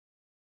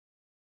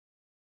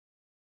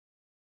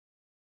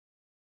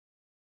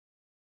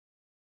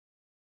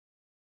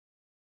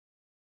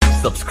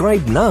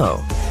Subscribe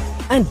now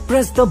and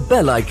press the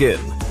bell icon.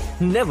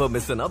 Never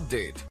miss an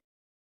update.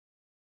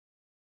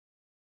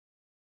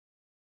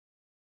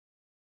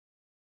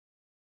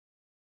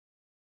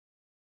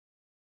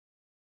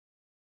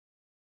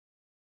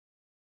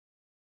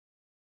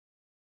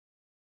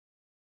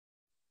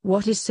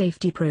 What is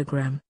safety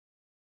program?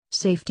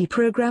 Safety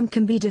program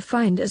can be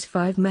defined as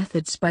 5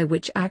 methods by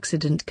which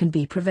accident can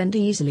be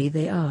prevented easily.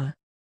 They are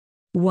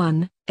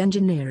 1.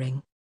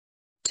 Engineering,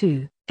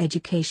 2.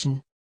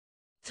 Education,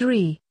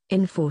 3.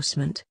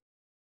 Enforcement,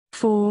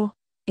 4.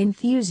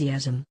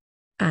 Enthusiasm,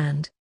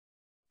 and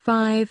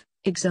 5.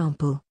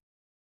 Example.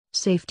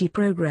 Safety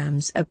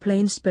programs are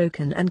plain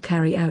spoken and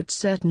carry out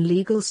certain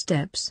legal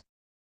steps.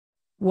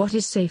 What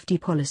is safety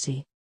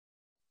policy?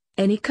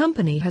 Any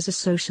company has a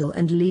social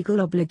and legal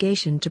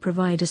obligation to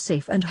provide a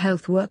safe and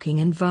healthy working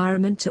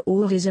environment to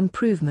all his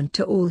improvement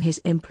to all his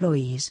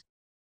employees.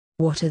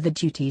 What are the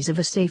duties of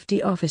a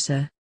safety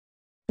officer?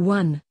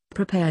 1.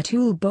 Prepare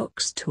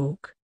toolbox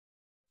talk.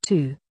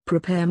 2.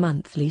 Prepare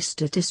monthly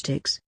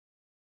statistics.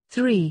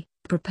 3.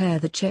 Prepare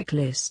the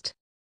checklist.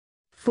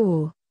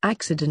 4.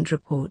 Accident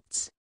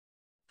reports.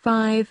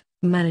 5.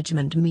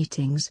 Management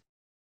meetings.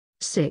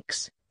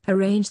 6.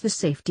 Arrange the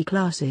safety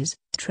classes,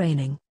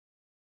 training.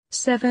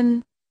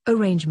 7.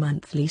 Arrange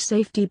monthly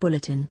safety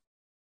bulletin.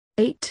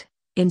 8.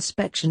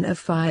 Inspection of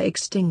fire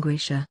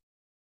extinguisher.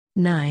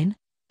 9.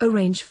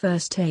 Arrange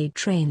first aid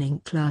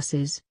training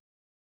classes.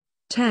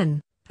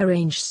 10.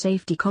 Arrange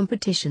safety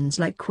competitions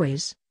like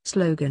quiz,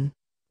 slogan,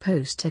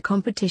 poster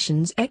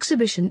competitions,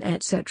 exhibition,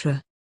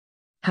 etc.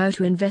 How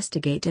to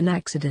investigate an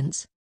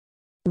accident.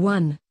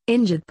 1.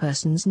 Injured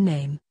person's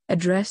name,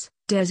 address,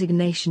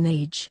 designation,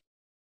 age.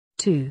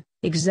 2.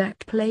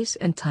 Exact place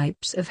and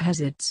types of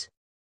hazards.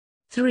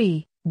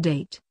 3.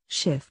 Date,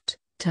 shift,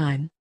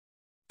 time.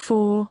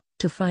 4.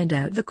 To find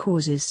out the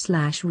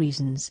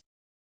causes/reasons.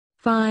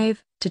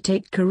 5. To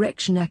take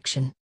correction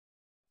action.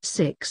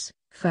 6.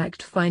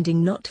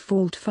 Fact-finding, not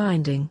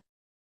fault-finding.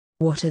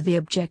 What are the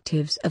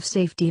objectives of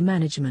safety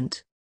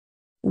management?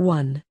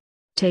 1.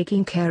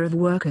 Taking care of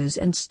workers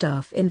and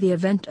staff in the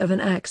event of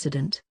an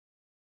accident.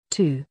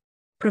 2.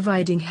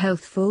 Providing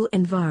healthful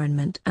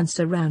environment and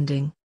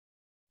surrounding.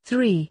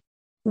 3.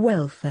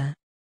 Welfare.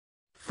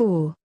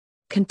 4.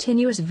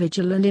 Continuous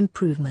vigil and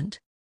improvement.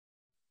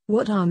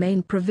 What are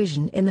main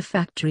provision in the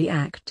Factory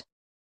Act?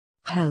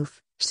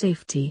 Health,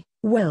 safety,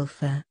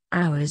 welfare,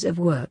 hours of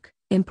work,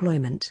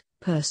 employment,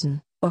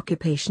 person,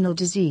 occupational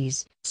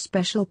disease,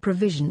 special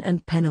provision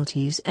and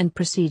penalties and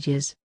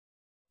procedures.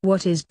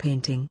 What is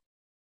painting?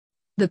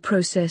 The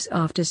process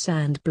after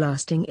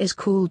sandblasting is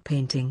called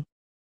painting.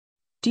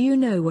 Do you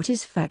know what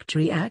is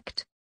Factory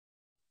Act?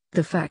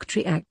 The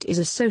Factory Act is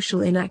a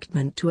social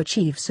enactment to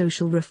achieve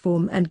social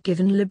reform and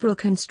given liberal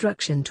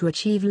construction to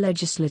achieve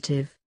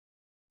legislative.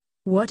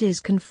 What is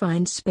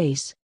confined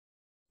space?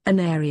 An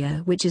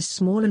area which is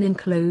small and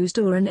enclosed,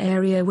 or an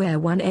area where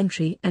one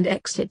entry and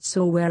exits,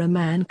 or where a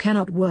man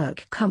cannot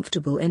work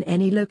comfortable in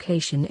any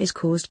location, is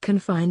caused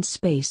confined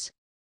space.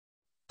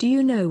 Do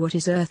you know what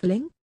is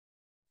earthling?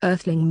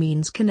 Earthling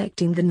means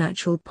connecting the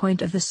natural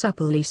point of the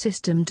supply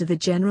system to the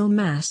general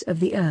mass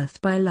of the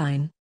earth by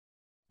line.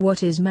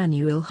 What is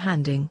manual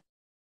handling?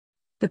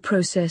 The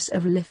process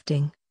of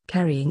lifting,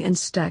 carrying and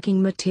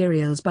stacking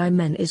materials by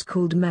men is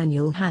called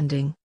manual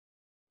handling.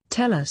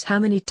 Tell us how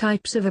many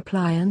types of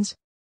appliance?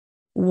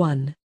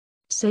 1.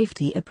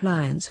 Safety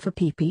appliance for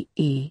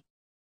PPE.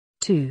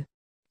 2.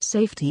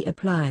 Safety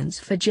appliance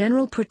for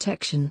general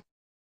protection.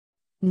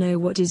 Know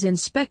what is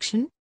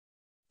inspection?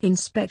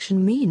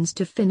 Inspection means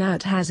to fin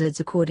out hazards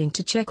according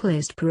to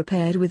checklist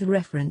prepared with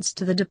reference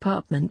to the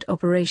department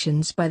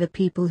operations by the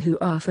people who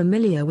are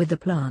familiar with the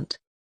plant.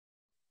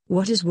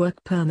 What is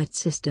work permit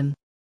system?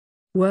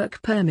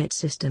 Work permit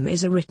system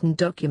is a written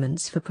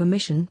documents for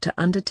permission to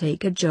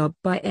undertake a job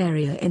by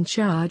area in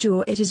charge,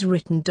 or it is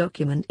written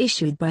document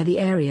issued by the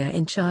area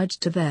in charge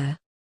to their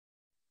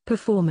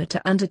performer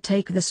to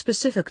undertake the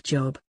specific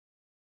job.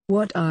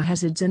 What are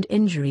hazards and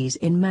injuries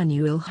in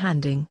manual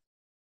handling?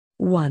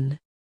 1.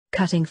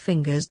 Cutting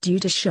fingers due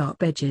to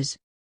sharp edges.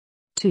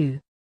 2.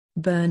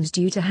 Burns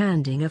due to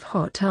handling of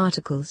hot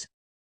articles.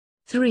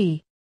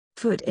 3.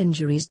 Foot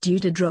injuries due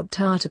to dropped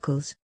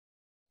articles.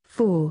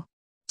 4.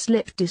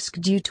 Slip disc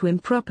due to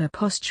improper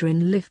posture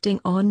in lifting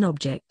on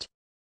object.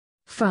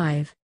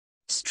 5.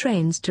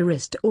 Strains to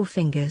wrist or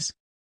fingers.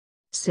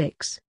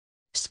 6.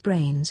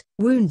 Sprains,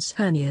 wounds,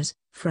 hernias,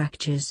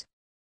 fractures.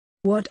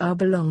 What are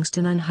belongs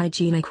to an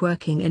unhygienic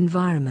working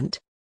environment?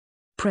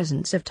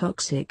 Presence of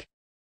toxic,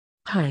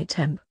 high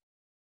temp,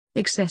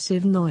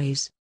 excessive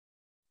noise,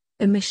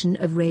 emission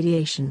of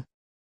radiation,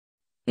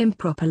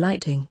 improper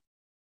lighting,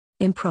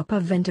 improper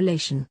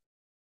ventilation,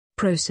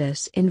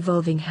 process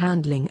involving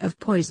handling of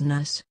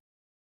poisonous.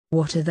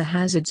 What are the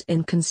hazards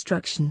in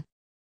construction?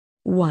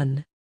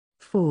 1.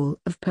 Fall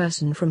of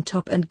person from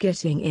top and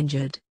getting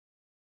injured.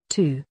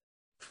 2.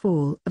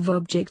 Fall of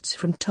objects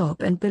from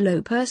top and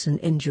below person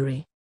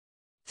injury.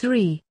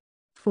 3.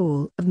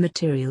 Fall of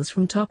materials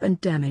from top and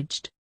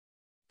damaged.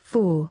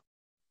 4.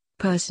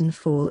 Person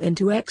fall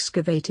into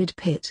excavated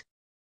pit.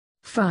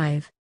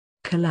 5.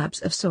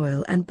 Collapse of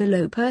soil and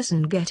below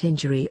person get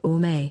injury or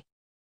may.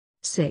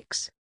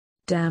 6.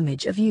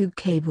 Damage of U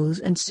cables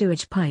and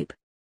sewage pipe.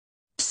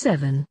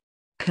 7.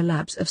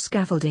 Collapse of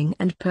scaffolding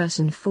and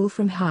person fall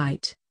from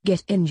height,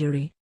 get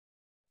injury.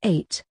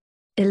 8.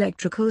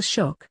 Electrical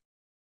shock.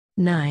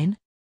 9.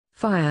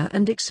 Fire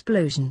and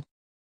explosion.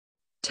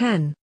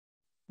 10.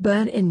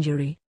 Burn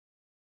injury.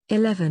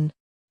 11.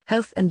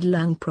 Health and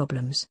lung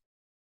problems.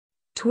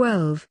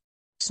 12.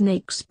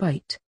 Snake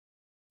bite.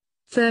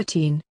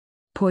 13.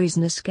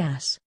 Poisonous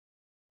gas.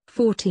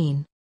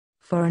 14.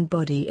 Foreign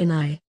body in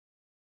eye.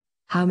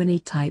 How many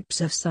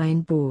types of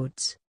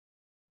signboards?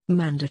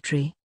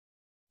 Mandatory.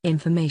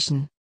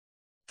 Information.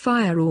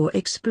 Fire or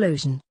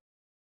explosion.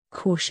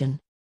 Caution.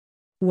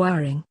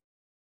 Wiring.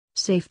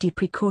 Safety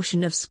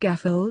precaution of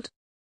scaffold.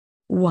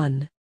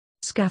 1.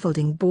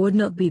 Scaffolding board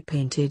not be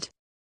painted.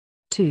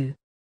 2.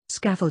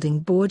 Scaffolding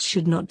board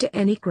should not do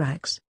any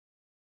cracks.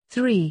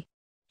 3.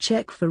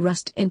 Check for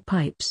rust in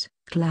pipes,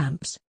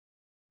 clamps.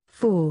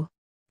 4.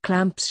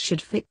 Clamps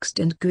should fixed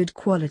and good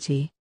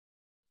quality.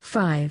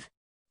 5.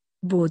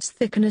 Board's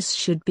thickness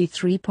should be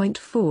 3.4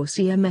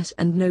 cms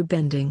and no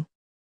bending.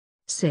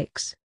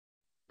 6.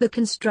 The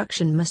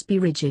construction must be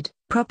rigid,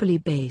 properly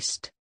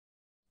based.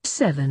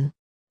 7.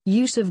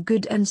 Use of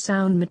good and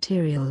sound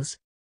materials.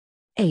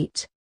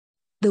 8.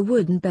 The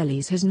wooden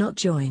bellies has not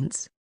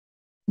joints.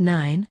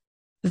 9.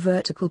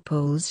 Vertical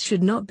poles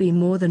should not be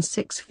more than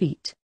 6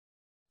 feet.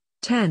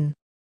 10.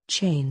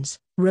 Chains,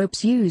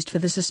 ropes used for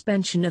the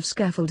suspension of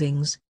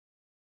scaffoldings.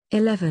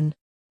 11.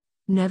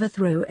 Never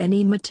throw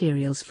any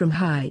materials from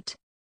height.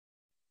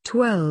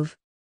 12.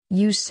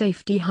 Use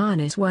safety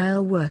harness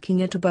while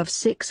working at above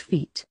 6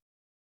 feet.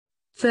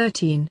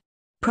 13.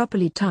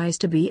 Properly ties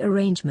to be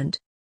arrangement.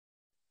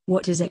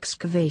 What is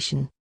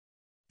excavation?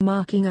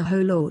 Marking a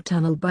hole or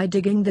tunnel by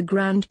digging the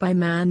ground by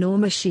man or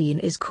machine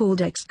is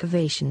called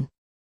excavation.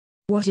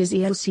 What is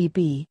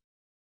ELCB?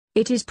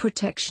 It is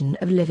protection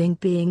of living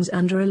beings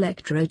under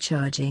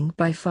electrocharging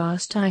by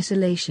fast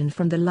isolation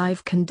from the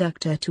live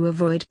conductor to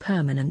avoid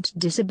permanent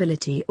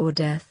disability or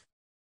death.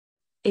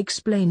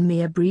 Explain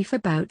me a brief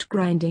about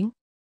grinding.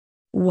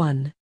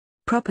 1.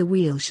 Proper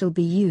wheel shall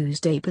be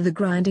used as per the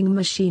grinding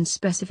machine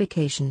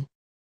specification.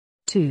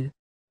 2.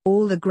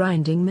 All the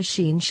grinding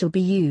machine shall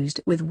be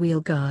used with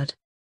wheel guard.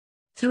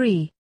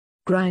 3.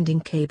 Grinding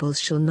cables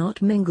shall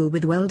not mingle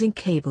with welding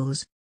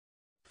cables.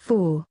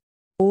 4.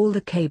 All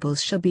the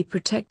cables shall be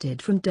protected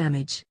from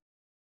damage.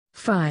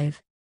 5.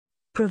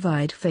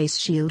 Provide face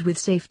shield with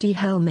safety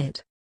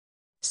helmet.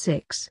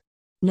 6.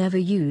 Never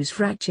use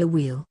fracture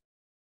wheel.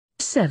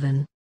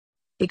 7.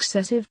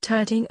 Excessive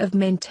tightening of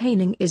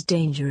maintaining is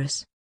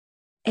dangerous.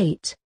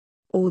 8.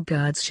 All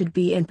guards should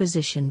be in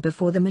position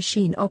before the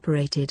machine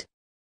operated.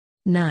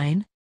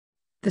 9.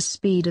 The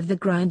speed of the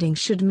grinding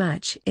should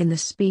match in the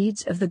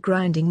speeds of the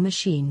grinding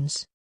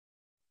machines.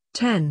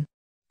 10.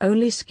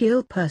 Only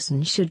skilled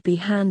person should be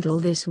handle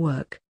this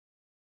work.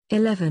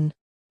 11.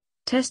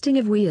 Testing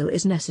of wheel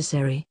is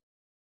necessary.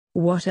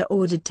 What are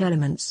audit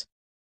elements?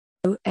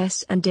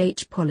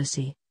 OS&H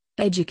policy,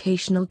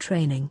 educational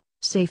training,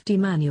 safety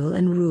manual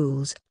and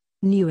rules,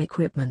 new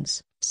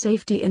equipments,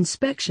 safety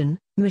inspection,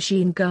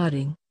 machine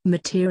guarding,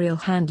 material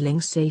handling,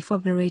 safe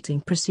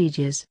operating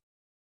procedures.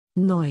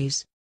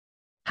 Noise.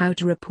 How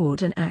to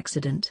report an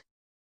accident.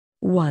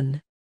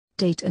 1.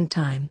 Date and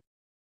time.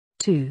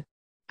 2.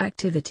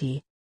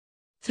 Activity.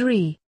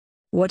 3.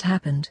 What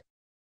happened?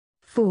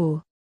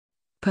 4.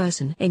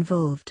 Person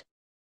involved.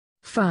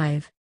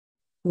 5.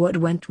 What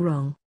went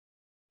wrong?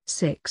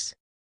 6.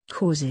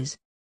 Causes.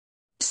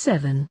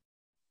 7.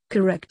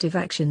 Corrective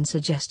action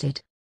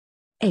suggested.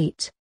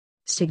 8.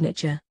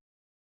 Signature.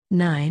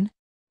 9.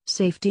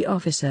 Safety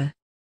officer.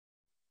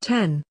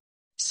 10.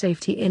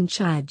 Safety in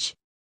charge.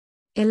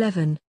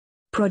 11.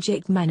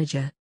 Project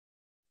manager.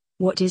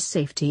 What is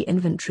safety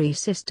inventory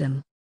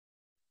system?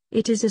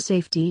 It is a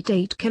safety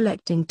data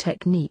collecting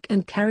technique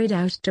and carried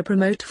out to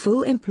promote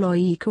full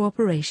employee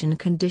cooperation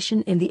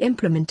condition in the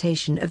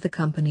implementation of the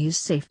company's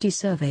safety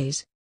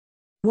surveys.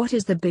 What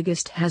is the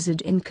biggest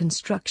hazard in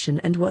construction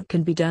and what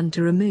can be done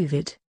to remove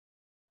it?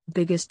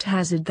 Biggest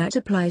hazard that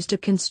applies to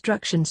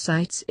construction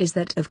sites is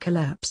that of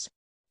collapse.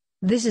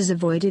 This is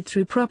avoided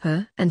through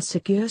proper and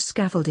secure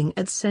scaffolding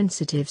at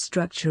sensitive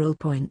structural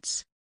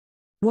points.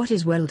 What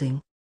is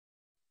welding?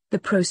 The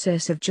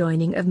process of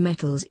joining of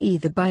metals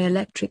either by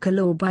electrical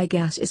or by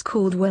gas is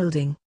called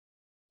welding.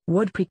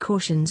 What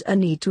precautions are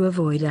needed to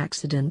avoid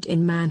accident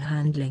in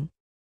manhandling?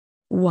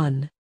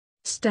 1.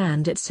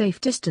 Stand at safe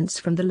distance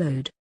from the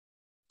load.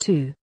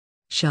 2.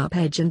 Sharp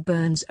edge and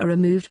burns are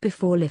removed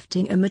before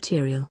lifting a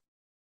material.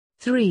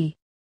 3.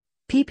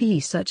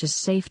 PPE such as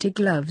safety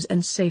gloves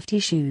and safety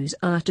shoes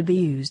are to be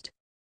used.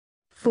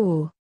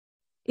 4.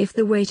 If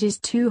the weight is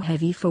too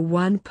heavy for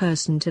one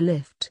person to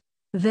lift,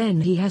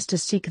 then he has to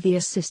seek the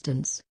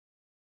assistance.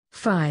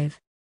 5.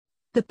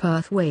 The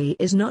pathway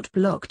is not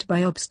blocked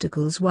by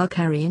obstacles while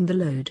carrying the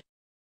load.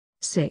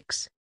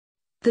 6.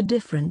 The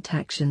different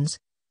actions,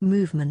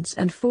 movements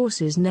and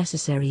forces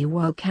necessary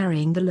while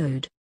carrying the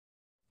load.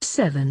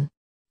 7.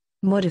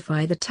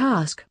 Modify the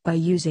task by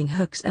using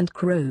hooks and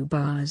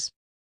crowbars.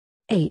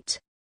 8.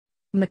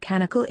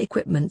 Mechanical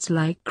equipments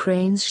like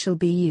cranes shall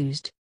be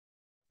used.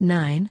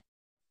 9.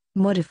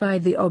 Modify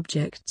the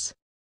objects.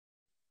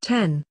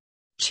 10.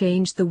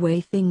 Change the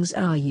way things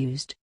are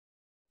used.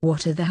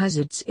 What are the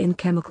hazards in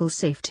chemical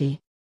safety?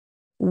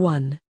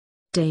 1.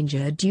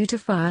 Danger due to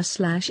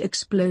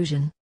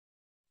fire/explosion.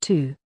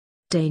 2.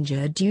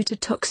 Danger due to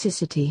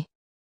toxicity.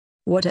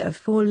 What are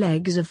 4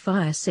 legs of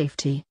fire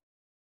safety?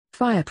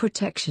 Fire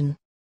protection,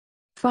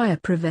 fire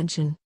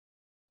prevention,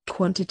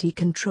 quantity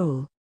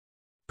control,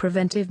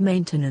 preventive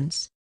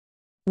maintenance.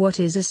 What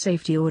is a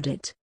safety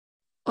audit?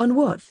 On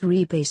what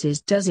 3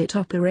 bases does it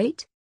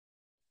operate?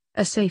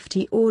 A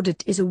safety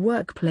audit is a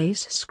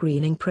workplace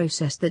screening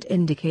process that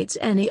indicates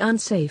any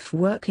unsafe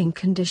working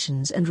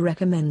conditions and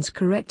recommends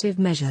corrective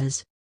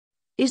measures.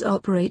 It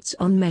operates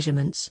on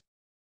measurements,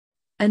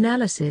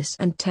 analysis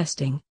and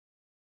testing.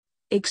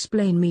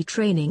 Explain me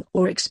training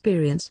or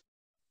experience.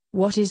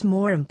 What is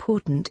more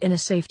important in a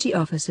safety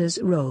officer's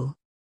role?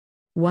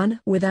 One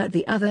without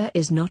the other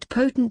is not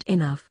potent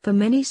enough for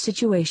many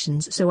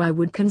situations, so I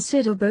would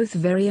consider both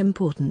very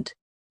important.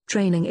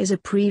 Training is a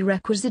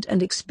prerequisite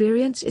and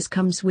experience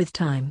comes with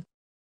time.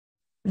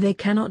 They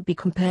cannot be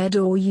compared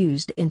or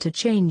used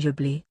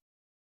interchangeably.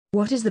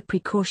 What is the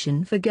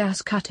precaution for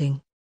gas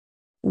cutting?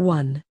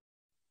 1.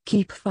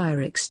 Keep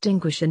fire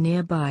extinguisher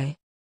nearby.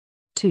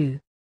 2.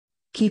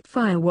 Keep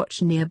fire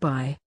watch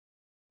nearby.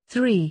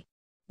 3.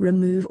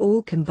 Remove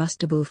all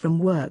combustible from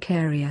work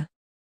area.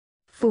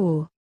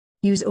 4.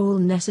 Use all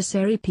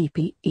necessary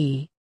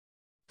PPE.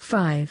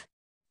 5.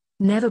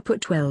 Never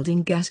put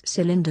welding gas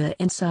cylinder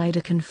inside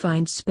a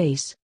confined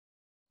space.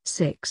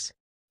 6.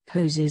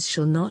 Hoses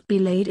shall not be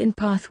laid in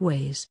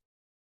pathways.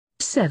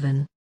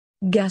 7.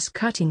 Gas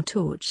cutting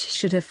torch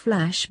should have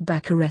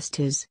flashback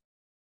arresters.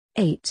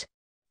 8.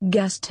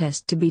 Gas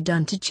test to be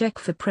done to check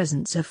for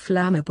presence of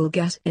flammable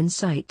gas in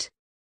sight.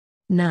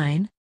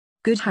 9.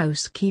 Good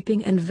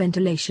housekeeping and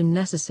ventilation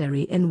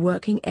necessary in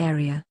working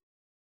area.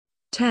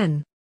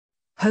 10.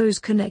 Hose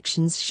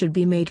connections should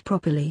be made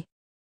properly.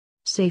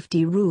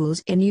 Safety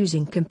rules in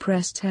using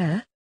compressed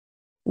air.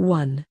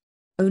 1.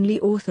 Only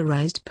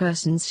authorized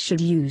persons should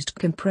use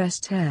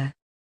compressed air.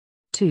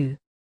 2.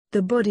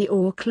 The body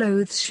or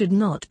clothes should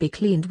not be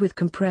cleaned with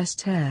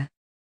compressed air.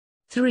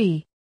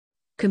 3.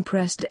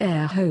 Compressed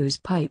air hose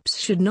pipes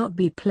should not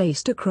be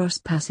placed across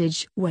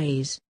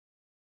passageways.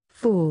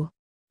 4.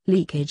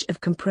 Leakage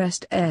of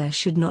compressed air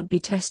should not be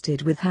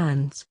tested with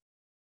hands.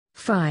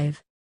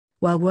 5.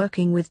 While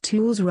working with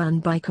tools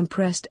run by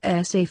compressed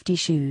air, safety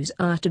shoes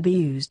are to be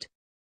used.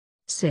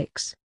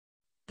 6.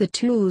 The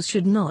tools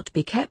should not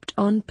be kept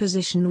on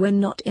position when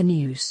not in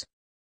use.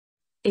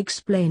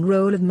 Explain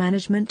role of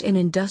management in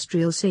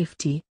industrial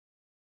safety.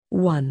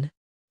 1.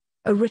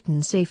 A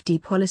written safety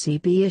policy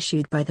be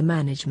issued by the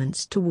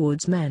managements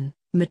towards men,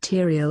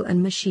 material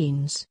and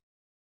machines.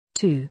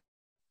 2.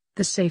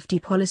 The safety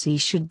policy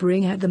should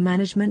bring out the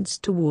managements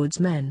towards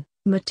men,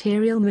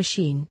 material,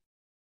 machine.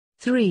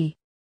 3.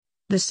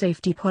 The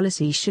safety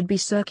policy should be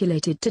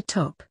circulated to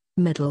top,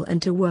 middle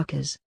and to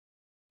workers.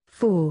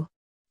 4.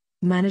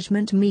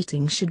 Management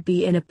meeting should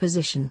be in a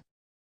position.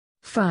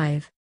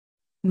 5.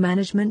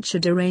 Management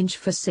should arrange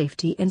for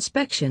safety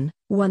inspection,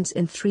 once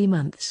in 3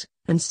 months,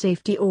 and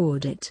safety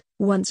audit,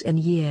 once in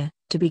a year,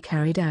 to be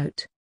carried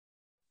out.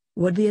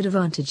 What are the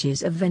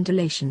advantages of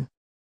ventilation?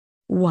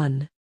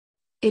 1.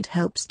 It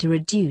helps to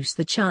reduce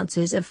the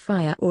chances of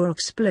fire or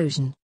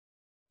explosion.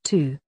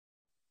 2.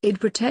 It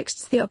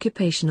protects the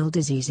occupational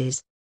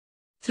diseases.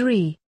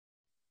 3.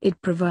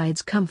 It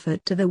provides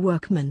comfort to the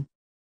workman.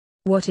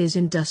 What is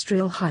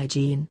industrial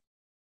hygiene?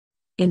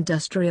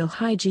 Industrial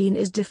hygiene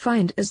is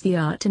defined as the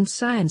art and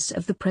science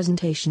of the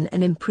presentation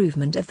and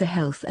improvement of the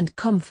health and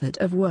comfort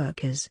of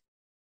workers.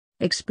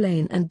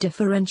 Explain and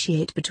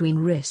differentiate between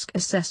risk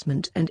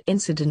assessment and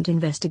incident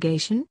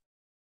investigation.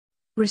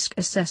 Risk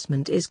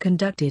assessment is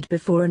conducted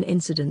before an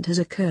incident has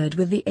occurred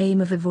with the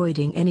aim of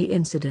avoiding any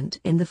incident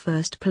in the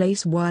first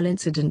place, while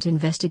incident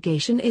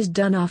investigation is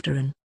done after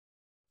an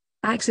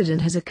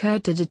accident has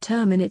occurred to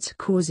determine its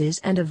causes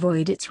and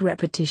avoid its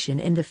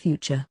repetition in the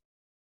future.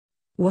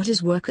 What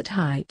is work at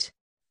height?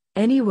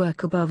 Any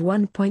work above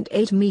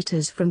 1.8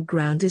 meters from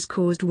ground is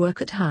caused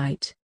work at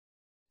height.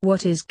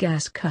 What is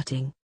gas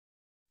cutting?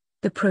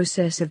 The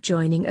process of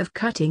joining of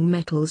cutting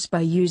metals by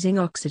using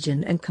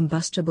oxygen and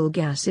combustible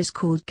gas is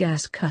called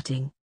gas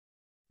cutting.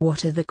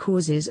 What are the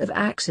causes of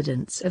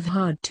accidents of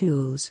hard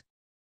tools?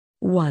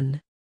 1.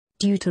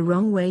 Due to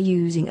wrong way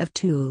using of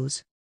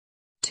tools.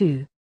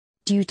 2.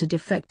 Due to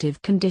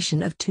defective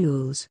condition of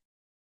tools.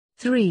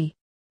 3.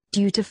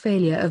 Due to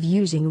failure of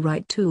using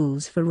right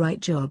tools for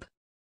right job.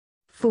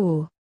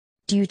 4.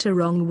 Due to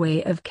wrong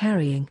way of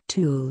carrying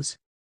tools.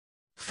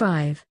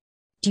 5.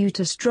 Due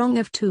to strong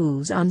of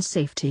tools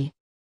unsafety.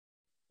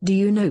 Do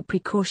you know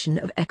precaution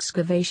of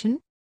excavation?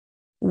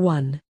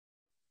 1.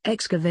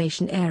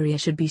 Excavation area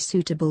should be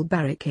suitable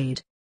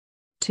barricade.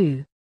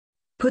 2.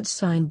 Put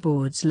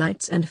signboards,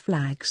 lights and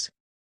flags.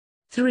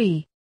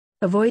 3.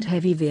 Avoid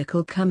heavy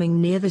vehicle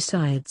coming near the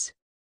sides.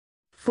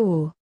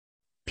 4.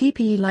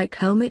 PPE like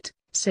helmet,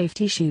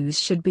 safety shoes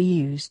should be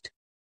used.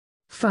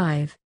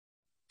 5.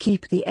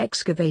 Keep the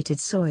excavated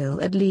soil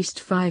at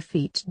least 5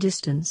 feet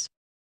distance.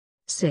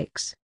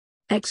 6.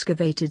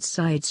 Excavated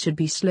sides should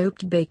be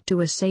sloped back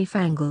to a safe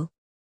angle.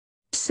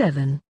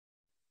 7.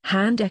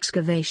 Hand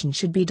excavation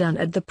should be done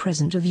at the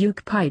presence of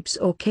yoke pipes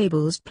or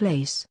cables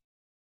place.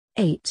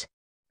 8.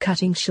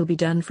 Cutting shall be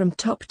done from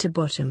top to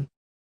bottom.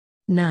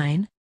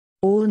 9.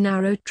 All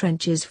narrow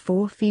trenches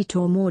 4 feet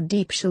or more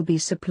deep shall be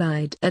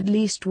supplied at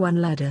least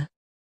one ladder.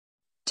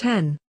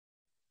 10.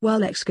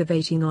 While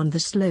excavating on the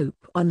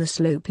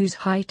slope whose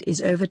height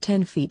is over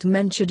 10 feet,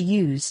 men should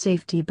use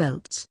safety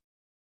belts.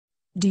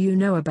 Do you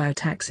know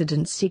about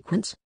accident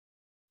sequence?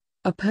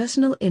 A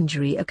personal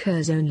injury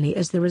occurs only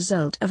as the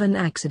result of an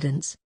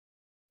accident.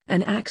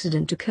 An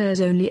accident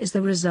occurs only as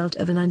the result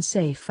of an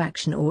unsafe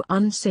action or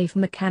unsafe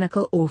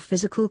mechanical or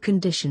physical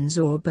conditions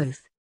or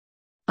both.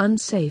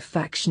 Unsafe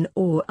action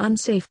or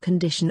unsafe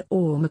condition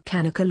or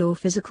mechanical or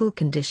physical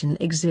condition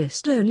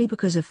exist only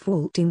because of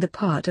faulting the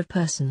part of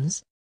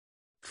persons.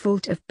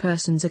 Fault of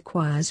persons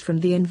acquires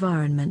from the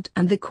environment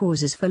and the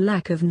causes for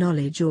lack of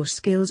knowledge or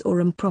skills or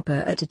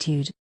improper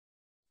attitude.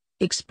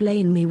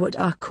 Explain me what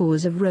are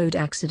cause of road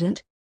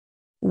accident.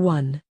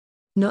 1.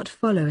 Not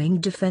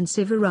following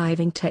defensive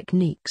arriving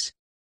techniques.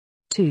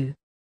 2.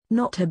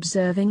 Not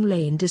observing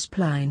lane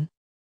discipline.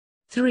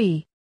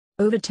 3.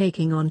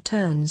 Overtaking on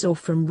turns or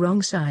from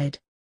wrong side.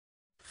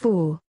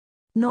 4.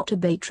 Not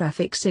obey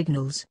traffic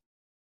signals.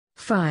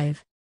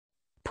 5.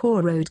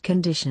 Poor road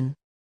condition.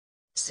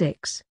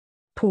 6.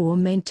 Poor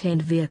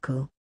maintained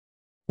vehicle.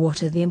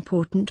 What are the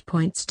important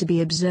points to be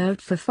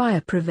observed for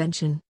fire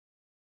prevention?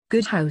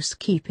 Good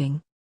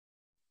housekeeping.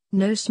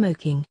 No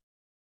smoking.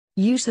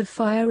 Use of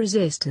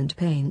fire-resistant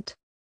paint.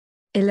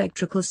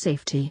 Electrical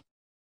safety.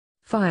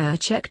 Fire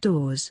check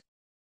doors.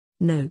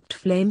 Note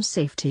flame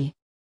safety.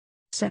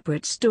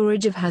 Separate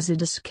storage of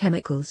hazardous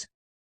chemicals.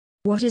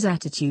 What is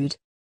attitude?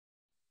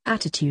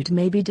 Attitude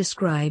may be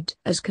described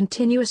as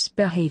continuous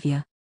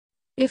behavior.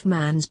 If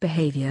man's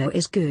behavior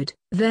is good,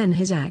 then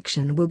his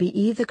action will be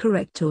either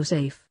correct or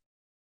safe.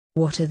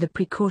 What are the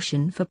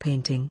precautions for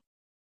painting?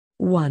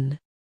 1.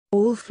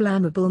 All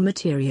flammable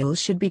materials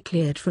should be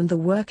cleared from the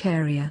work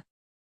area.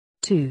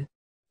 2.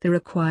 The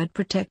required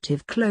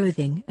protective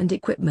clothing and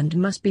equipment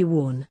must be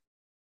worn.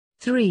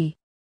 3.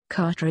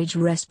 Cartridge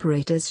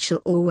respirators shall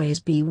always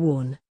be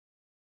worn.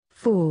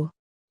 4.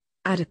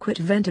 Adequate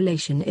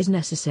ventilation is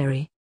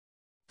necessary.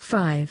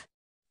 5.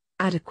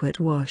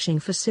 Adequate washing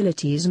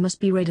facilities must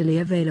be readily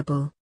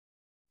available.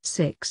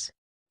 6.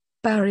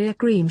 Barrier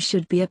cream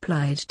should be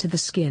applied to the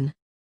skin.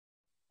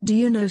 Do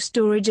you know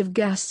storage of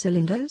gas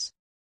cylinders?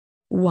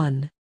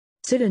 1.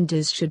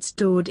 Cylinders should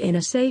stored in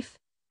a safe,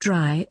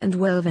 dry and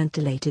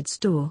well-ventilated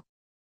store.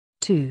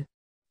 2.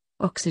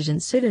 Oxygen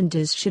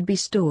cylinders should be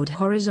stored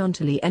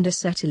horizontally and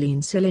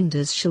acetylene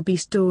cylinders shall be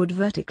stored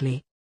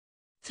vertically.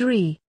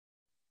 3.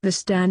 The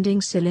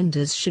standing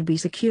cylinders should be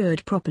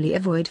secured properly,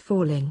 avoid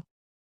falling.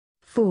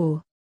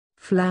 4.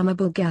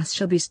 Flammable gas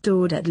shall be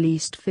stored at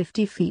least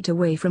 50 feet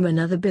away from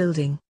another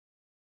building.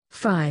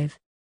 5.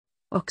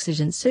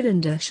 Oxygen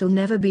cylinder shall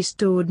never be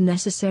stored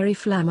necessary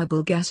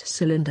flammable gas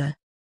cylinder.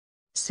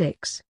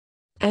 6.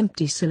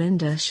 Empty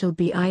cylinder shall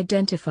be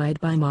identified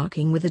by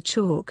marking with a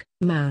chalk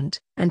mount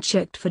and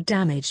checked for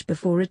damage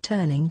before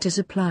returning to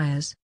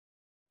suppliers.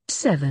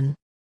 7.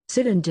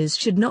 Cylinders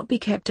should not be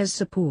kept as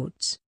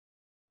supports.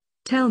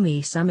 Tell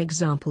me some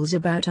examples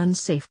about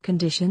unsafe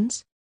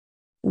conditions.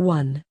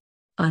 1.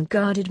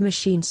 Unguarded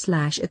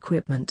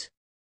machine/equipment.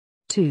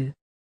 2.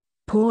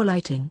 Poor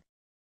lighting.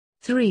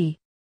 3.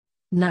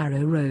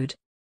 Narrow road.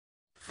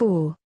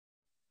 4.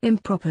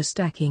 Improper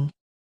stacking.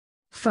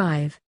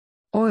 5.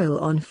 Oil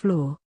on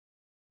floor.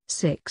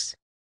 6.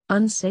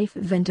 Unsafe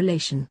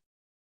ventilation.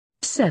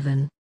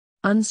 7.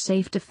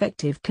 Unsafe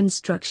defective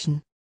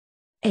construction.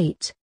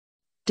 8.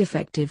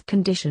 Defective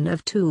condition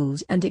of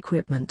tools and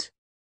equipment.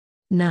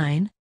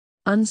 9.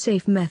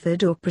 Unsafe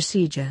method or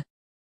procedure.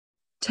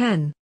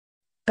 10.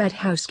 Bad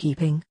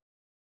housekeeping.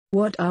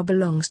 What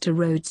belongs to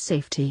road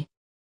safety?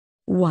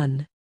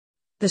 1.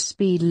 The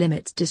speed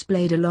limits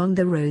displayed along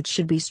the road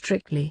should be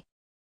strictly.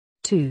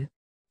 2.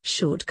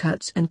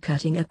 Shortcuts and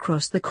cutting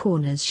across the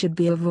corners should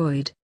be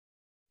avoided.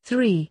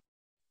 3.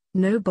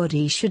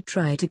 Nobody should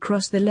try to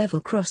cross the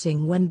level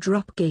crossing when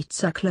drop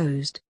gates are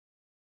closed.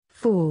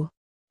 4.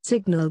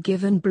 Signal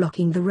given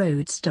blocking the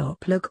road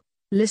stop, look,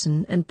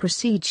 listen and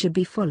proceed should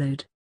be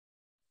followed.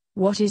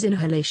 What is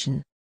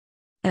inhalation?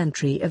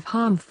 Entry of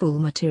harmful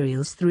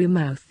materials through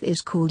mouth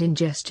is called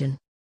ingestion.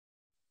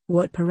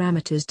 What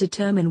parameters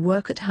determine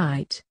work at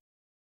height?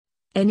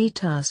 Any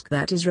task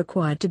that is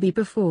required to be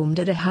performed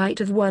at a height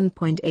of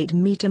 1.8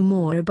 meter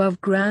more above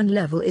ground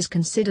level is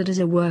considered as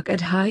a work at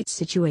height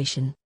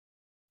situation.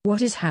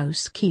 What is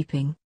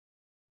housekeeping?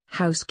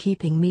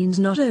 Housekeeping means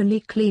not only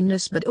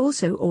cleanness but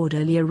also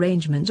orderly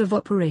arrangement of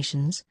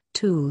operations,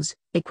 tools,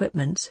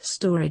 equipment,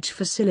 storage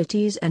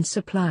facilities and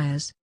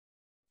suppliers.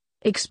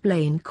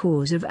 Explain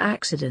cause of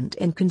accident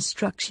in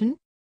construction.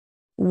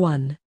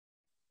 1.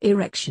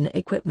 Erection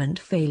equipment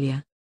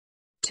failure.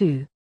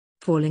 2.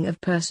 Falling of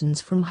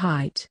persons from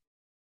height.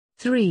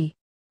 3.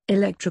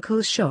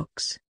 Electrical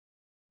shocks.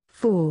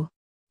 4.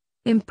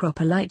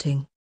 Improper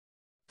lighting.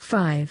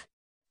 5.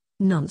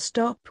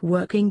 Non-stop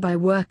working by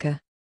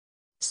worker.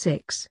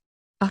 6.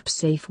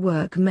 Unsafe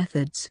work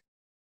methods.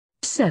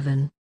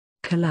 7.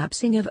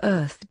 Collapsing of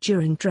earth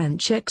during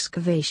trench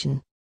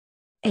excavation.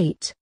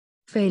 8.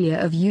 Failure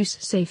of use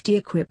safety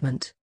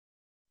equipment.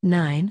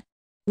 9.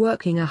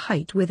 Working a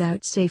height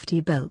without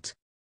safety belt.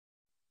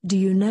 Do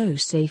you know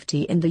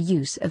safety in the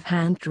use of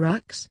hand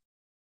trucks?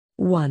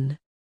 1.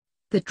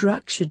 The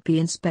truck should be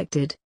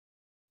inspected.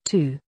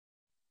 2.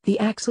 The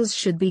axles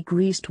should be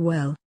greased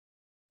well.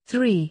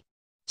 3.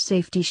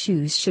 Safety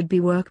shoes should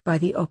be worked by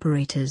the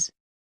operators.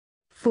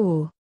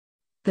 4.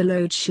 The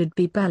load should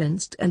be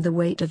balanced and the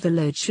weight of the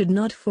load should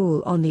not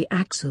fall on the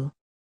axle.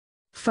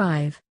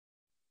 5.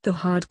 The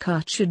hard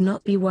cart should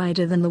not be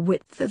wider than the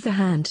width of the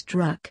hand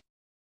truck.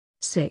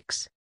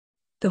 6.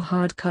 The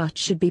hard cart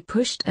should be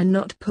pushed and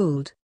not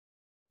pulled.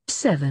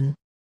 7.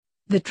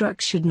 The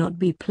truck should not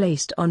be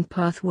placed on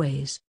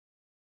pathways.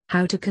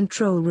 How to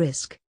control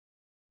risk.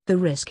 The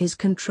risk is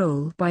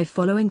controlled by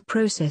following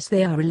process: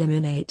 they are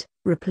eliminate,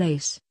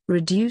 replace,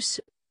 reduce,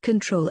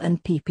 control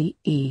and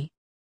PPE.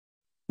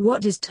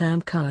 What is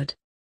term card?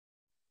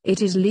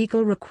 It is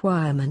legal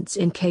requirements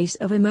in case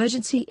of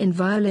emergency in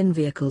violin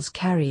vehicles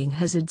carrying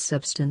hazard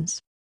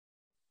substance.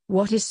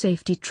 What is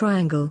safety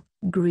triangle,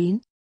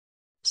 green?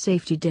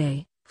 Safety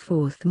day,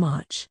 4th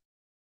March.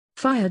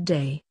 Fire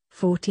day,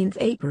 14th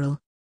April.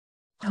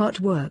 Hot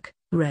work,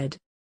 red.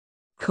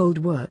 Cold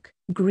work,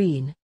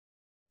 green.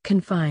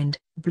 Confined,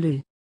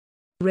 blue.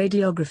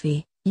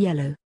 Radiography,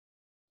 yellow.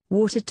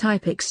 Water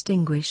type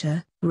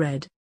extinguisher,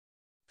 red.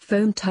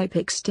 Foam type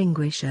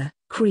extinguisher,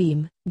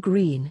 cream,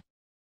 green.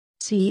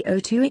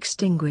 CO2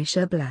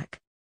 extinguisher, black.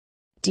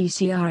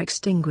 DCR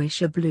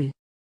extinguisher, blue.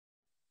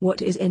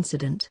 What is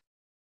incident?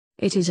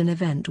 It is an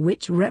event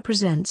which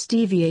represents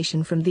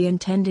deviation from the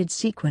intended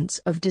sequence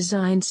of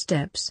design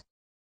steps.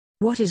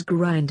 What is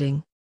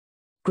grinding?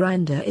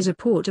 Grinder is a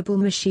portable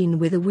machine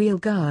with a wheel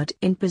guard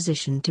in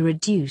position to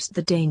reduce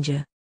the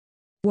danger.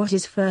 What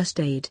is first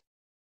aid?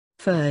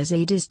 First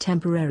aid is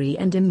temporary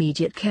and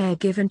immediate care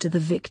given to the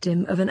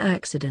victim of an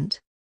accident.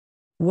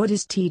 What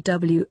is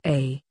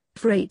TWA,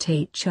 freight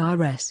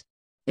HRS?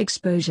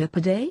 Exposure per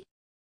day?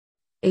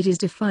 It is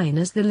defined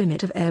as the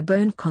limit of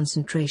airborne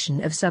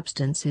concentration of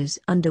substances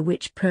under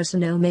which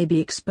personnel may be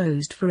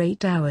exposed for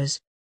 8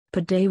 hours per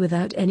day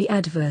without any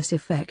adverse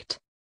effect.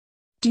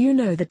 Do you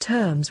know the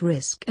terms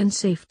risk and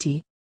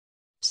safety?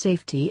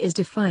 Safety is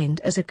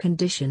defined as a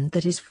condition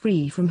that is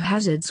free from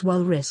hazards,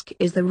 while risk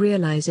is the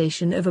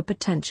realization of a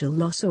potential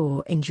loss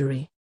or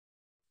injury.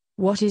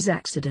 What is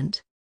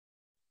accident?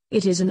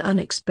 It is an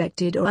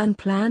unexpected or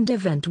unplanned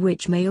event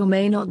which may or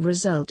may not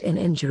result in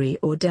injury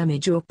or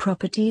damage or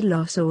property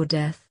loss or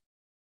death.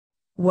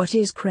 What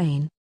is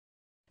crane?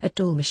 A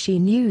tall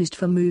machine used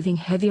for moving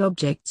heavy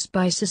objects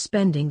by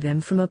suspending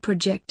them from a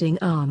projecting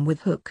arm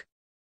with hook.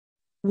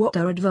 What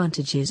are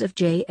advantages of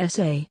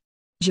JSA?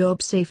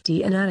 Job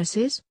safety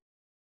analysis?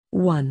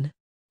 1.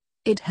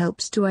 It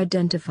helps to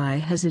identify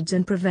hazards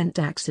and prevent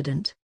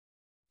accident.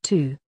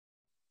 2.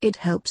 It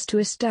helps to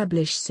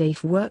establish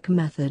safe work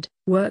method,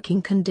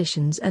 working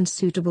conditions and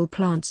suitable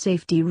plant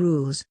safety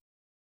rules.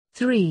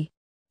 3.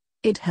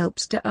 It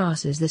helps to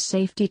assess the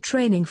safety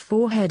training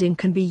for heading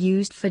can be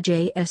used for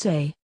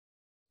JSA.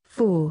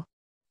 4.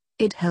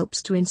 It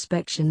helps to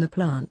inspection the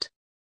plant.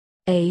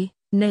 A.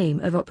 Name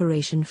of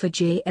operation for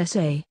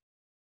JSA.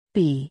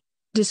 B.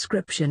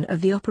 Description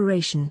of the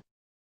operation.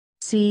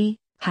 C.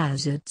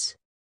 Hazards.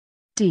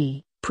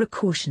 D.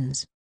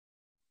 Precautions.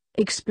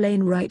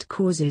 Explain right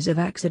causes of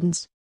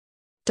accidents.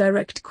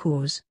 Direct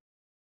cause.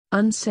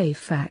 Unsafe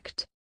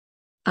fact.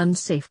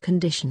 Unsafe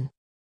condition.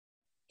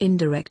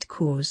 Indirect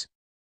cause.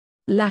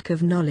 Lack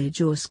of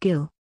knowledge or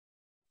skill.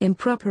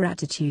 Improper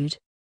attitude.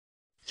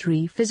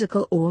 3.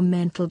 Physical or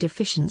mental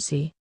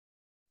deficiency.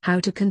 How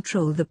to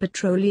control the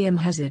petroleum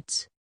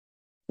hazards.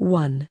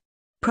 1.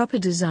 Proper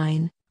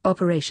design,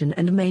 operation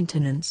and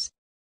maintenance.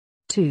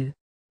 2.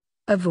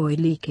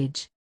 Avoid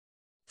leakage.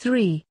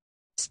 3.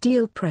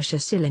 Steel pressure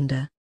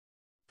cylinder.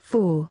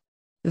 4.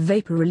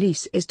 Vapor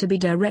release is to be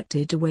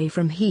directed away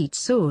from heat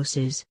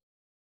sources.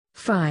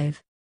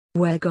 5.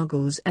 Wear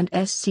goggles and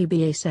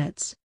SCBA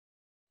sets.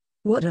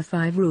 What are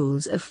 5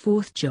 rules of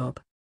 4th job?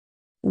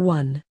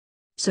 1.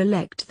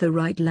 Select the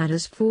right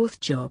ladder's 4th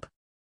job.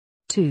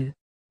 2.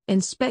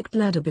 Inspect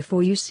ladder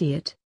before you see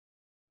it.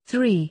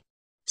 3.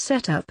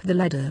 Set up the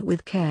ladder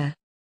with care.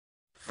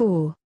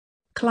 4.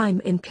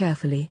 Climb in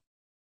carefully.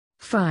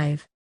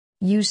 5.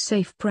 Use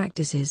safe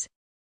practices.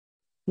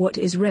 What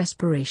is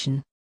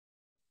respiration?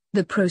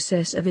 The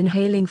process of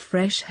inhaling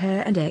fresh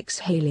air and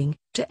exhaling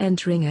to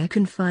entering a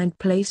confined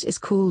place is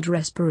called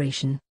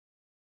respiration.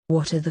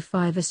 What are the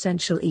 5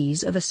 essential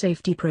E's of a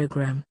safety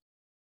program?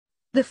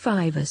 The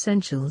 5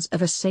 essentials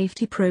of a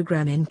safety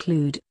program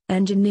include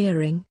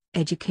engineering,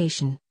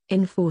 education,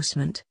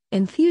 enforcement,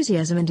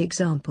 enthusiasm and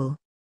example.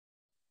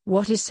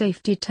 What is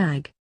safety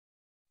tag?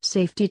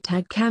 Safety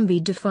tag can be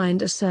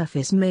defined as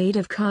surface made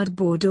of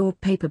cardboard or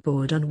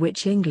paperboard on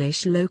which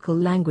English local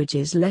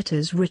languages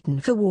letters written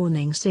for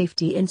warning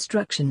safety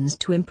instructions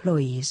to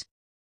employees.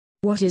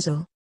 What is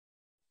Willl?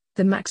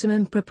 The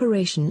maximum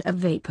preparation of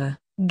vapor,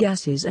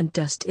 gases and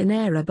dust in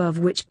air above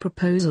which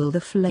proposal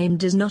the flame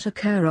does not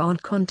occur on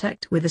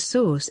contact with a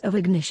source of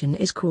ignition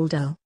is called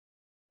Willl.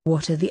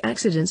 What are the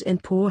accidents in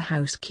poor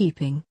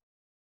housekeeping?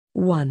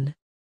 1.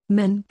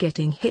 Men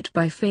getting hit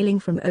by falling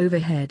from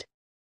overhead.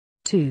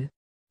 2.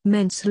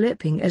 Men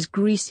slipping as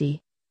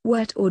greasy,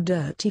 wet or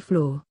dirty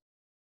floor.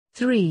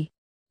 3.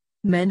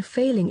 Men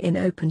failing in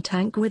open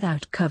tank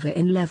without cover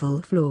in level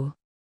floor.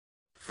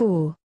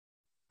 4.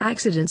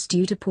 Accidents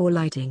due to poor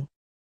lighting.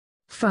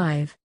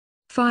 5.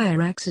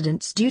 Fire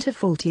accidents due to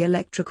faulty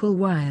electrical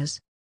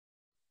wires.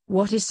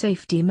 What is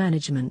safety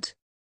management?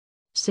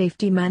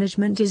 Safety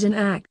management is an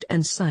act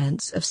and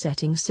science of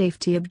setting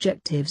safety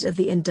objectives of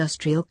the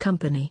industrial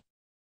company.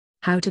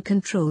 How to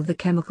control the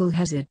chemical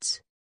hazards.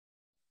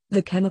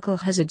 The chemical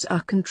hazards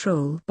are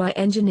controlled by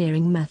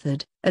engineering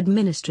method,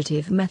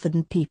 administrative method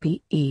and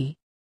PPE.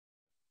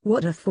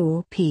 What are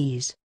 4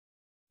 Ps?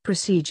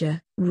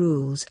 Procedure,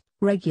 rules,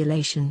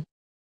 regulation.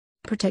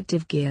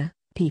 Protective gear,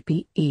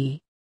 PPE.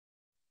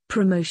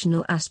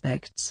 Promotional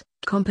aspects,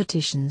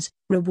 competitions,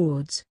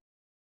 rewards.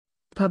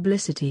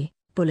 Publicity,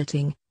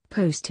 bulleting,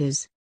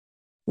 posters.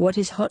 What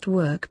is hot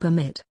work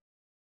permit?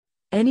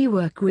 Any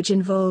work which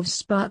involves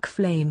spark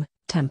flame,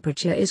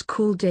 temperature is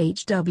called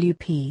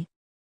HWP.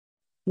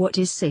 What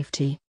is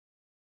safety?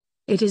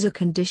 It is a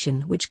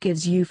condition which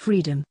gives you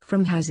freedom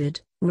from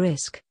hazard,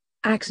 risk,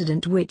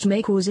 accident which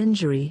may cause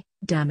injury,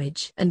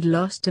 damage and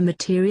loss to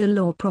material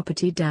or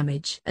property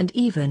damage and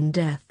even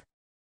death.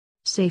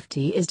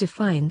 Safety is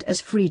defined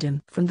as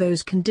freedom from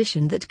those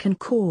conditions that can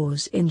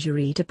cause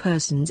injury to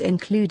persons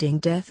including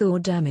death or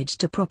damage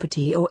to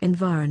property or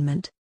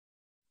environment.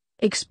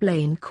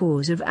 Explain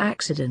cause of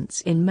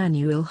accidents in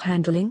manual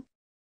handling.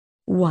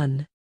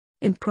 1.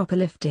 Improper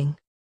lifting.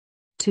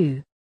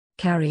 2.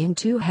 Carrying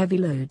too heavy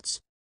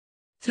loads.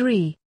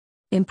 3.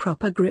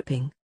 Improper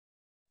gripping.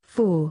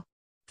 4.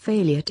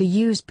 Failure to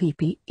use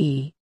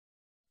PPE.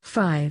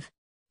 5.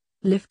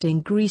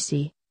 Lifting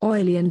greasy,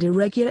 oily and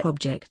irregular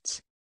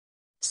objects.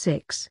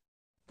 6.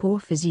 Poor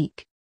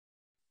physique.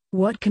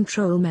 What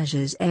control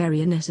measures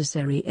area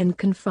necessary in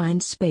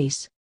confined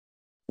space?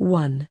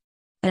 1.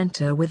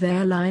 Enter with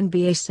airline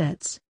BA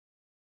sets.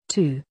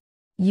 2.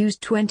 Use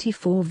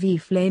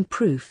 24V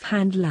flame-proof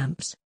hand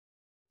lamps.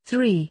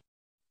 3.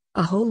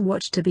 A hole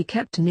watch to be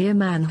kept near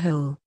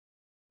manhole.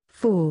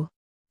 4.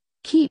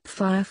 Keep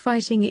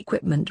firefighting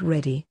equipment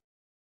ready.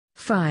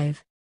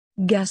 5.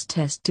 Gas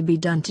test to be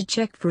done to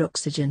check for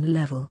oxygen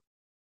level.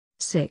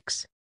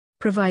 6.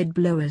 Provide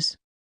blowers.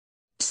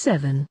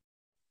 7.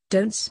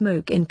 Don't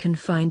smoke in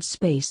confined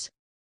space.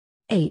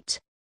 8.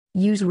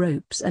 Use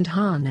ropes and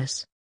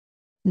harness.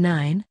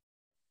 9.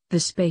 The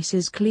space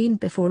is cleaned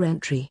before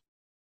entry.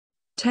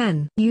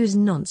 10. Use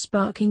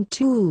non-sparking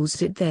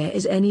tools if there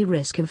is any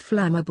risk of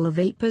flammable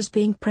vapors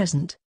being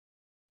present.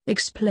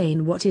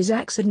 Explain what is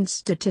accident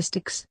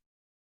statistics.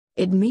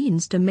 It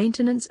means the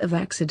maintenance of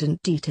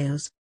accident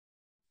details.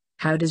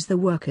 How does the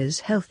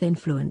worker's health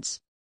influence?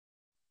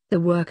 The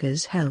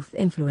worker's health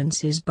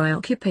influences by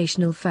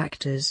occupational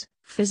factors,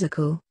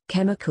 physical,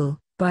 chemical,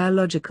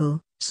 biological,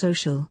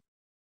 social.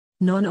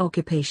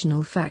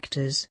 Non-occupational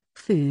factors,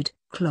 food,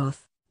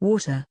 cloth,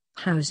 water,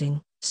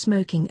 housing,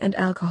 smoking and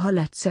alcohol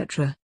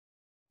etc.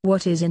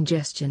 What is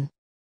ingestion?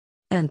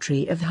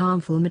 Entry of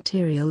harmful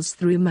materials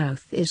through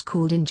mouth is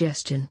called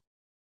ingestion.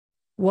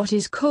 What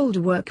is cold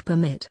work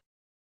permit?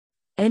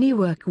 Any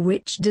work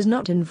which does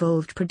not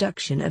involve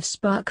production of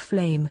spark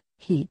flame,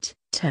 heat,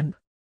 temp,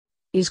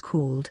 is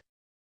called.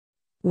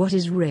 What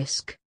is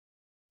risk?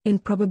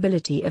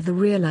 Improbability of the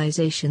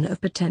realization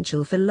of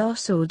potential for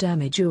loss or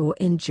damage or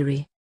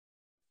injury.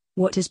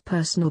 What is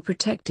personal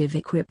protective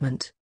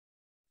equipment?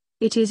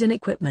 It is an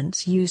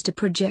equipment used to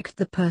protect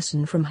the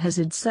person from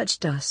hazards such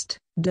dust,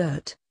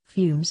 dirt,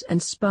 fumes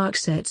and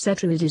sparks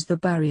etc. It is the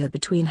barrier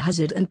between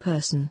hazard and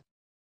person.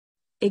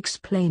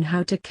 Explain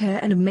how to care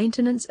and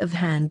maintenance of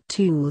hand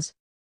tools.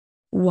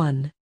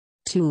 1.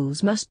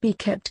 Tools must be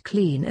kept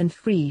clean and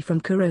free from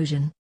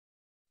corrosion.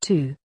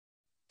 2.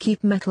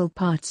 Keep metal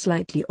parts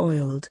slightly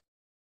oiled.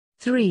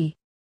 3.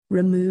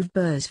 Remove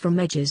burrs from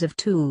edges of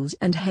tools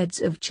and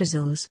heads of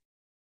chisels.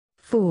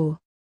 4.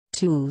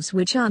 Tools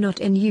which are not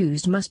in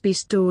use must be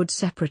stored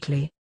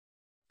separately.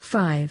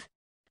 5.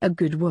 A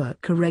good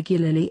worker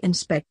regularly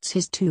inspects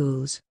his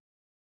tools.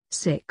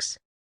 6.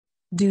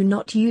 Do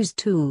not use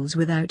tools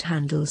without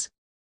handles.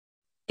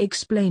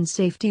 Explain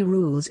safety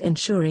rules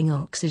ensuring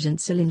oxygen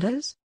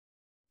cylinders.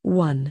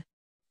 1.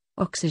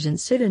 Oxygen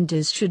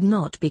cylinders should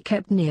not be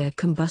kept near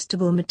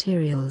combustible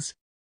materials.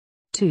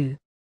 2.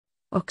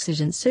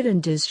 Oxygen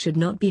cylinders should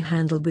not be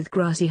handled with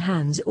grassy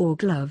hands or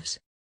gloves.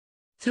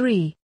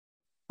 3.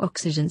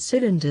 Oxygen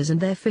cylinders and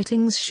their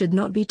fittings should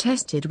not be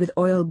tested with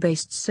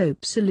oil-based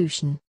soap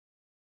solution.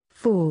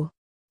 4.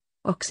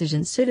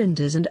 Oxygen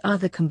cylinders and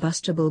other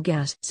combustible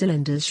gas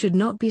cylinders should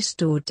not be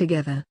stored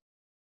together.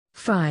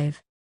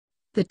 5.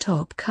 The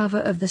top cover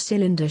of the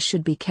cylinder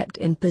should be kept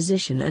in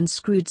position and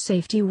screwed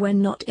safely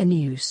when not in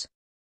use.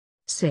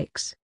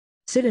 6.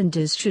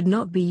 Cylinders should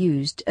not be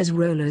used as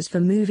rollers for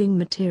moving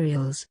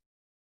materials.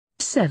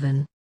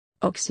 7.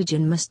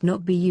 Oxygen must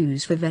not be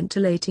used for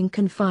ventilating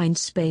confined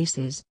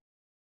spaces.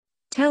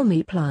 Tell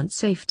me plant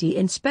safety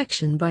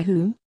inspection by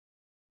whom?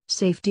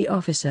 Safety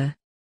officer.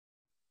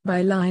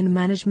 By line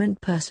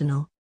management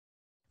personnel.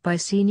 By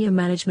senior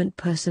management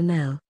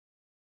personnel.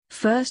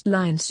 First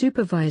line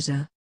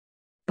supervisor.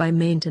 By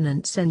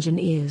maintenance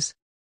engineers.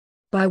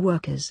 By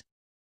workers.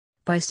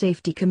 By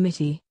safety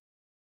committee.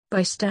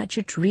 By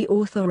statutory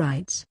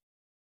authorities.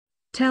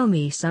 Tell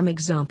me some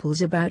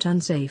examples about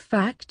unsafe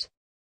act.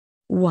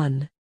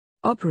 1.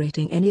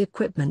 Operating any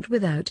equipment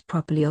without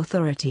properly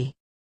authority.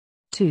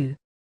 2.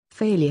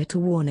 Failure to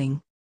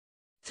warning.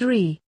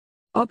 3.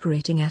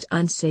 Operating at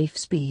unsafe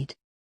speed.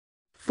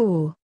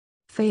 4.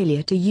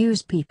 Failure to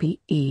use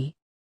PPE.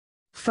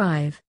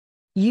 5.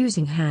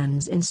 Using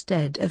hands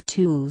instead of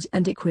tools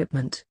and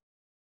equipment.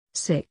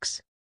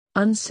 6.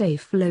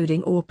 Unsafe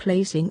loading or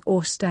placing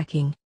or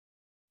stacking.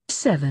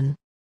 7.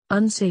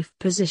 Unsafe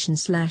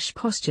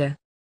position/posture.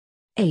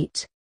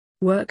 8.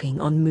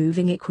 Working on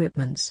moving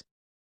equipments.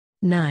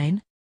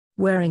 9.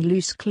 Wearing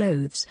loose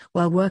clothes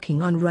while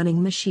working on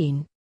running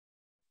machine.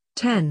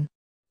 10.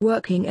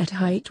 Working at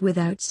height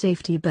without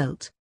safety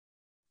belt.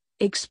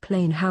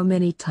 Explain how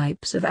many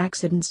types of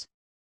accidents.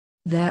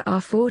 There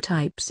are 4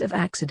 types of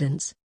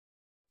accidents.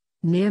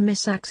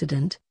 Near-miss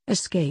accident,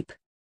 escape.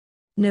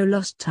 No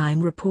lost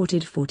time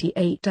reported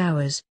 48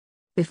 hours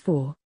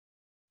before.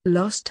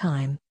 Lost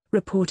time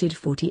reported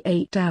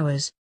 48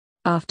 hours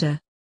after.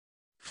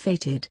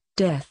 Fated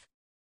death.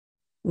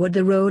 What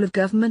the role of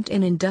government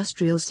in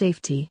industrial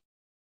safety?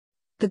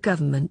 The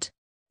government,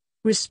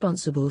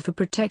 responsible for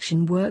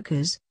protection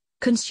workers,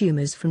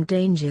 consumers from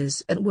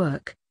dangers at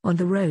work, on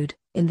the road,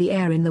 in the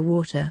air, in the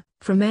water,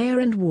 from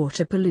air and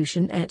water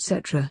pollution,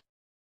 etc.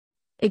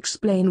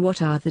 Explain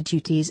what are the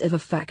duties of a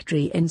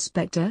factory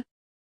inspector?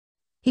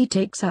 He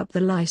takes up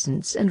the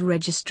license and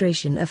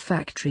registration of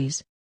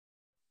factories.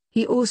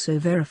 He also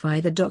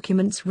verify the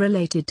documents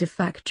related to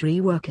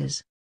factory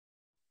workers.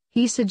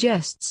 He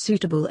suggests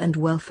suitable and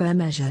welfare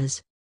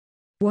measures.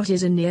 What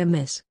is a near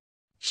miss?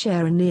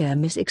 Share a near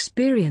miss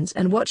experience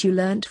and what you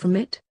learnt from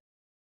it.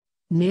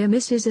 Near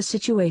miss is a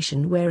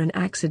situation where an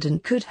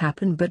accident could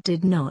happen but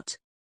did not.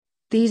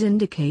 These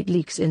indicate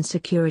leaks in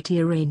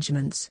security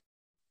arrangements.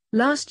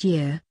 Last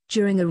year,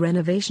 during a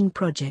renovation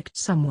project,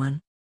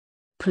 someone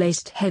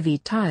placed heavy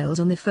tiles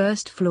on the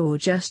first floor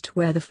just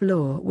where the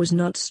floor was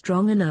not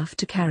strong enough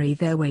to carry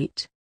their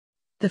weight.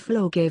 The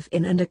floor gave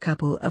in and a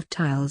couple of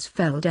tiles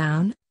fell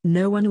down.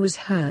 No one was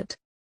hurt.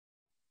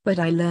 But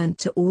I learned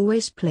to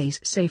always place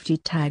safety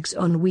tags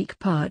on weak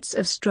parts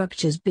of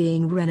structures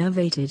being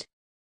renovated.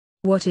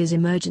 What is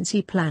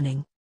emergency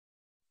planning?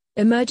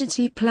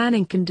 Emergency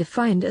planning can be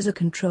defined as a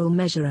control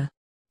measure.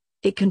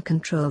 It can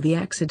control the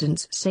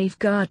accidents,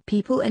 safeguard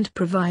people and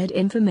provide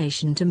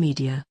information to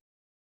media.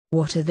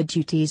 What are the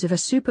duties of a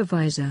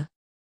supervisor?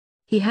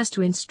 He has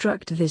to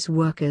instruct his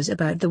workers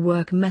about the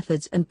work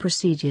methods and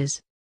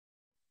procedures.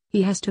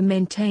 He has to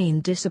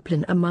maintain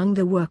discipline among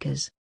the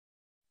workers.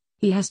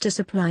 He has to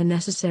supply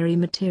necessary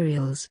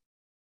materials.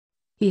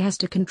 He has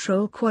to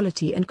control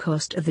quality and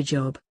cost of the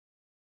job.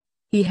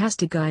 He has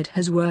to guide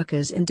his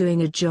workers in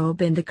doing a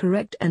job in the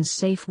correct and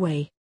safe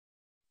way.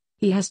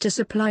 He has to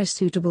supply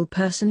suitable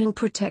personal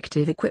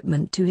protective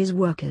equipment to his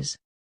workers.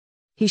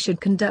 He should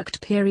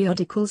conduct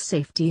periodical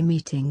safety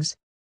meetings.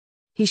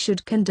 He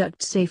should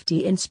conduct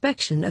safety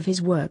inspection of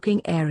his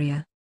working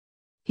area.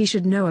 He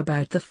should know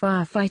about the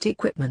firefight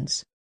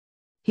equipments.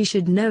 He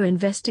should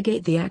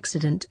investigate the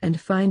accident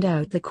and find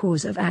out the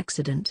cause of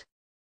accident.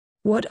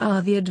 What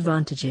are the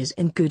advantages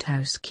in good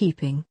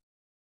housekeeping?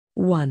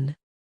 1.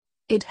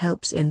 It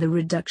helps in the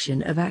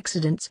reduction of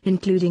accidents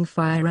including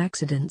fire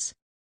accidents.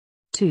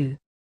 2.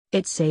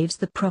 It saves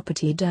the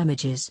property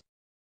damages.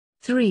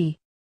 3.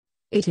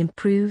 It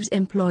improves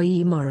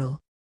employee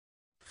morale.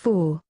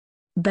 4.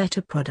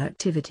 Better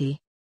productivity.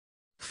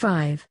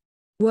 5.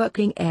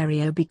 Working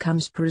area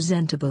becomes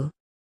presentable.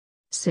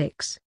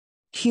 6.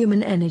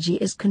 Human energy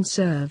is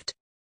conserved.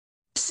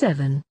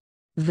 7.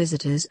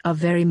 Visitors are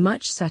very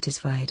much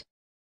satisfied.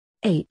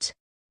 8.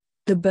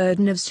 The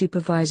burden of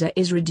supervisor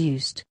is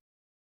reduced.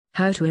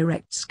 How to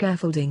erect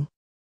scaffolding.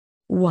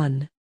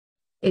 1.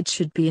 It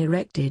should be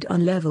erected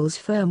on levels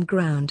firm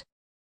ground.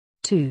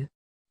 2.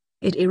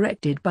 It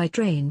erected by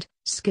trained,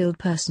 skilled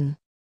person.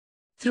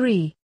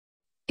 3.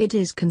 It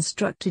is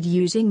constructed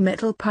using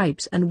metal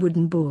pipes and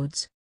wooden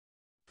boards.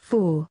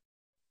 4.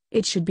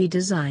 It should be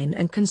designed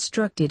and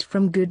constructed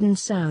from good and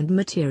sound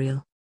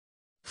material.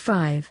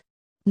 5.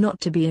 Not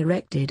to be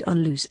erected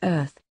on loose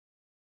earth.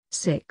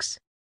 6.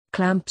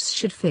 Clamps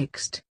should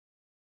fixed.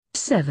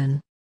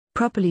 7.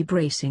 Properly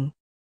bracing.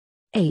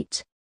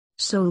 8.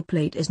 Sole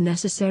plate is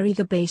necessary,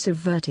 the base of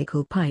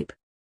vertical pipe.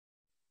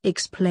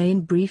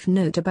 Explain brief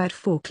note about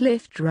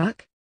forklift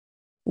truck.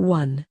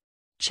 1.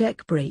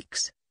 Check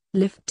brakes,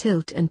 lift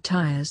tilt and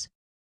tires.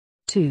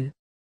 2.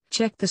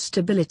 Check the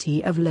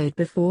stability of load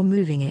before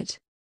moving it.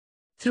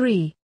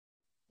 3.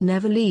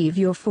 Never leave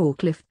your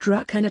forklift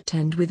truck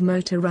unattended with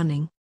motor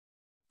running.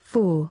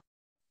 4.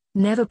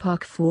 Never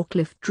park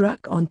forklift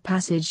truck on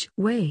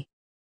passageway.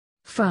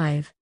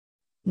 5.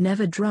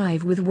 Never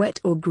drive with wet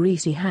or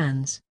greasy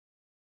hands.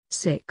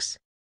 6.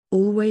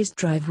 Always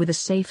drive with a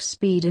safe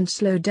speed and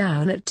slow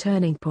down at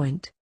turning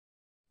point.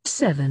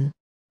 7.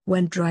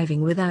 When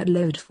driving without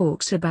load,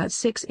 forks about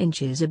 6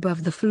 inches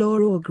above the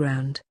floor or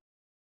ground.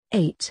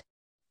 8.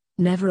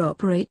 Never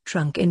operate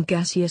trunk in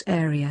gaseous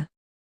area.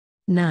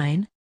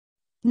 9.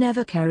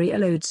 Never carry a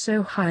load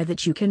so high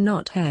that you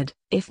cannot head,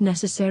 if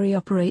necessary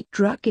operate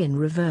truck in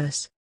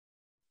reverse.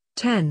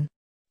 10.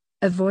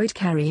 Avoid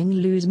carrying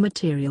loose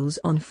materials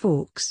on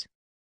forks.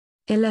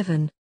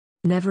 11.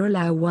 Never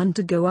allow one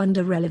to go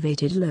under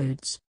elevated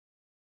loads.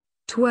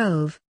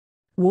 12.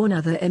 Warn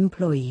other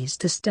employees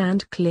to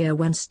stand clear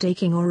when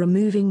staking or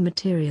removing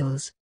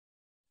materials.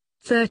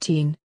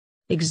 13.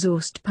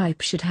 Exhaust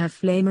pipe should have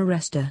flame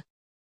arrestor.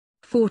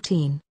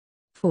 14.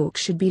 Fork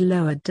should be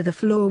lowered to the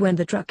floor when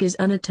the truck is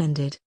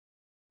unattended.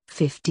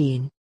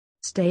 15.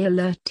 Stay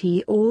alert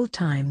at all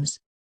times.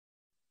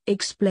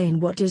 Explain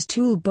what is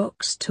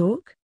toolbox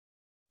talk.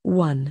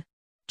 1.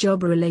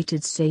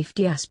 Job-related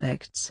safety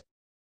aspects.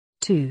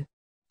 2.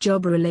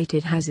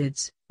 Job-related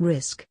hazards,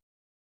 risk.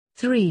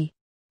 3.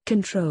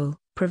 Control,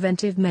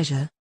 preventive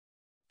measure.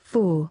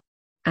 4.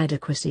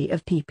 Adequacy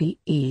of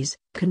PPEs,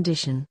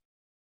 condition.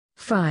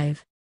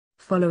 5.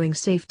 Following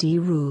safety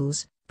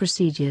rules,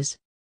 procedures.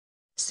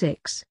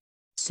 6.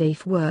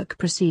 Safe work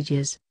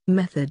procedures,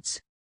 methods.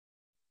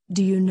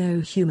 Do you know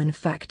human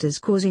factors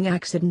causing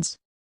accidents?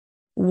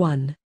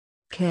 1.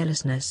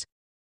 Carelessness.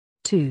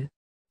 2.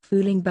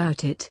 Fooling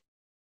about it.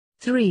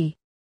 3.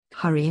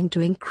 Hurrying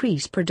to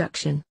increase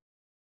production.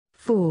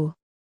 4.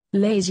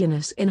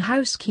 Laziness in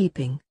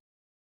housekeeping.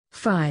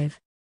 5.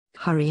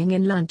 Hurrying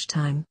in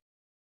lunchtime.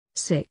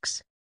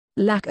 6.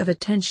 Lack of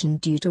attention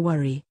due to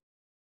worry.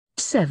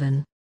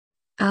 7.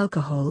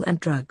 Alcohol and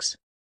drugs.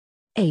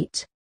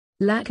 8.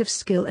 Lack of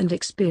skill and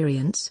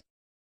experience.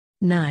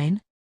 9.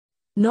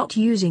 Not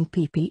using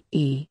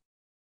PPE.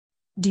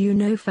 Do you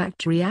know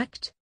Factory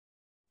Act?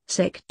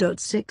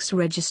 Sec.6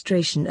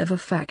 Registration of a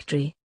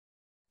factory.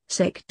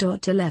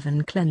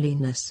 Sec.11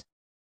 Cleanliness.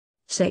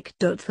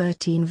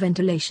 Sec.13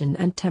 Ventilation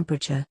and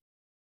temperature.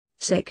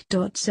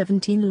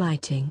 Sec.17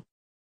 Lighting.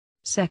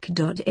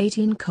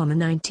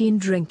 Sec.18,19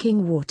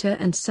 Drinking water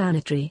and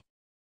sanitary.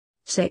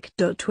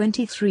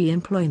 Sec.23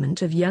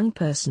 Employment of young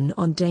person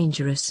on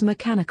dangerous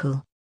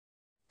mechanical.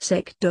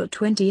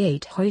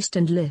 Sec.28 Hoist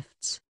and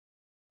lifts.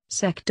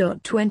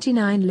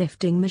 Sec.29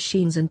 Lifting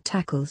machines and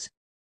tackles.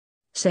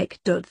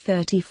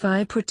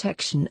 Sec.35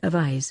 Protection of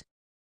eyes.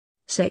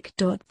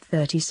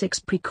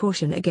 Sec.36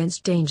 Precaution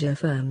against danger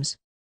firms.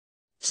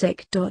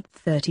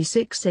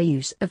 Sec.36 A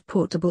use of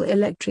portable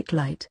electric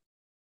light.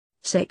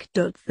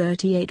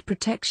 Sec.38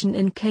 Protection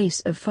in case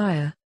of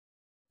fire.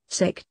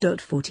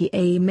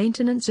 Sec.40A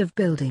Maintenance of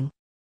building.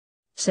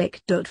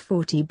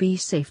 Sec.40B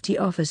Safety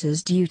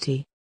officers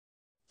duty.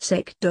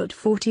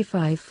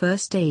 Sec.45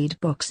 First aid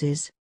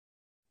boxes.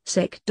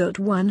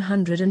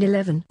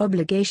 Sec.111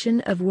 Obligation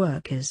of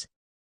workers.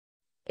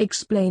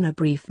 Explain a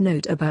brief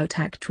note about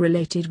Act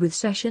related with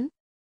session.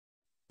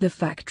 The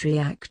Factory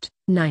Act,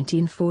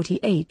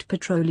 1948.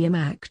 Petroleum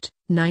Act,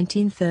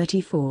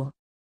 1934.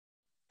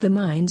 The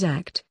Mines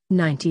Act,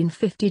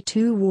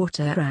 1952.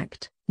 Water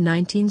Act,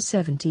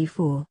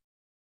 1974.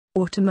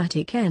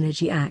 Automatic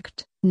Energy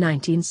Act,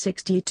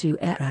 1962.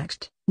 Air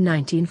Act,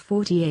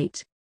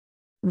 1948.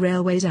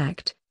 Railways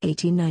Act,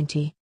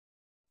 1890.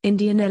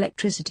 Indian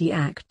Electricity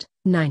Act,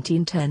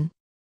 1910.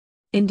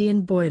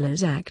 Indian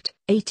Boilers Act,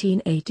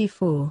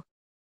 1884.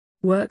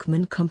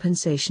 Workmen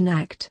Compensation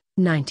Act,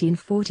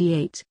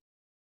 1948.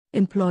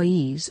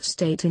 Employees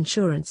State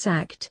Insurance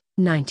Act,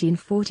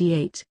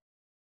 1948.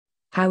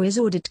 How is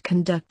audit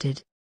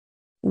conducted?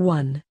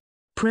 1.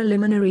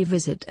 Preliminary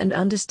visit and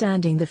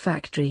understanding the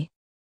factory.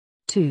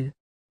 2.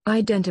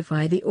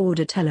 Identify the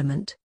audit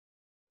element.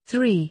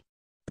 3.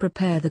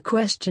 Prepare the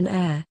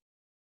questionnaire.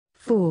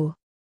 4.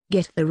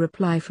 Get the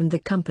reply from the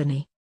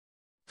company.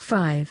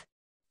 5.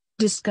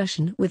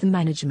 Discussion with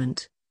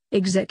management,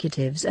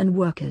 executives and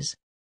workers.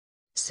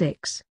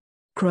 6.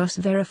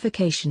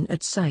 Cross-verification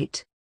at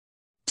site.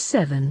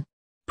 7.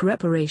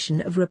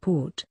 Preparation of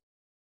report.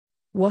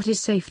 What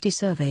is safety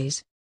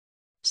surveys?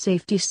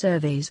 Safety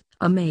surveys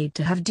are made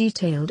to have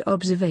detailed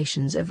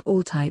observations of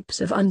all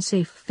types of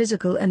unsafe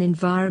physical and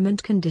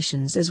environment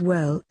conditions as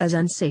well as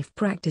unsafe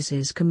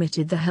practices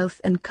committed the health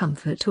and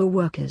comfort to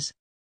workers.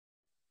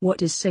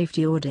 What is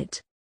safety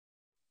audit?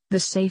 The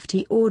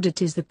safety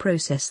audit is the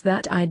process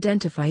that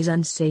identifies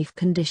unsafe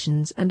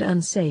conditions and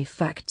unsafe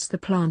facts the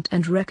plant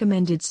and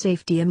recommended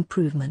safety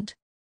improvement.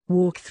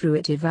 Walk through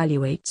it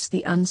evaluates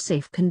the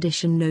unsafe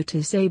condition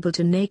noticeable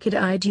to naked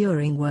eye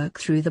during work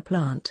through the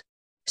plant.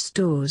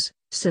 Stores,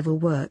 civil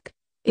work,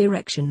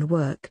 erection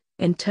work,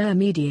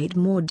 intermediate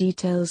more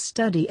detailed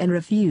study and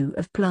review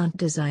of plant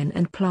design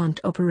and plant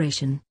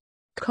operation.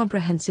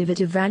 Comprehensive. It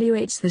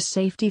evaluates the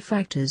safety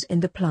factors in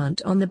the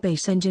plant on the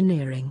base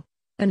engineering,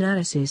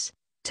 analysis,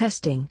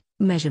 testing,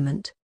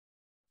 measurement.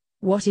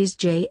 What is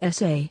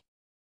JSA?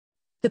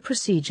 The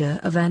procedure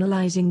of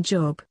analyzing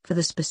job for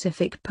the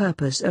specific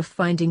purpose of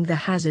finding the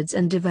hazards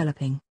and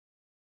developing.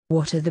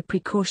 What are the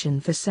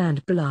precautions for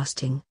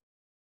sandblasting?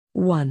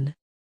 1.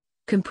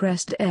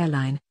 Compressed air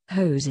line,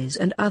 hoses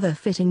and other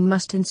fitting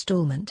must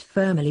installment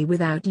firmly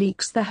without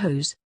leaks the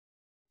hose.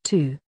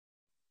 2.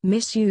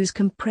 Misuse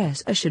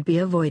compressor should be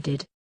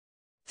avoided.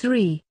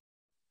 3.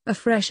 A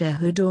fresh air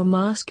hood or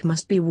mask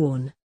must be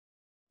worn.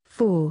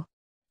 4.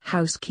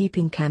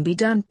 Housekeeping can be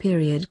done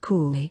period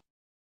coolly.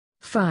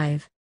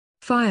 5.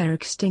 Fire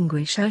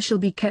extinguisher shall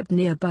be kept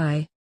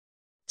nearby.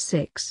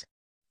 6.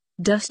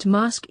 Dust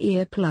mask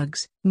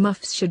earplugs,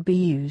 muffs should be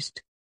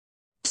used.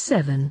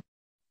 7.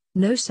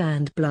 No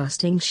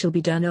sandblasting shall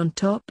be done on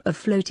top of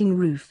floating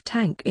roof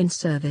tank in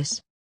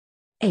service.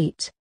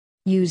 8.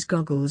 Use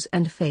goggles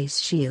and face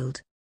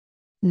shield.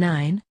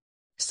 9.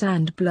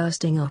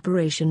 Sandblasting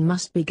operation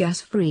must be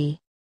gas-free.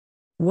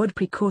 What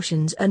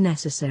precautions are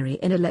necessary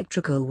in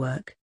electrical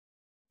work?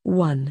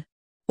 1.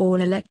 All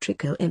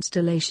electrical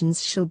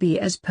installations shall be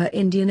as per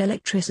Indian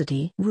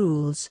electricity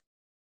rules.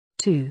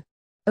 2.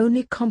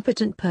 Only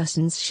competent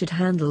persons should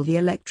handle the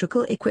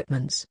electrical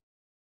equipments.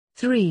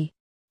 3.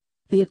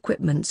 The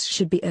equipments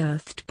should be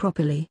earthed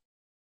properly.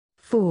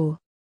 4.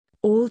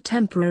 All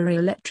temporary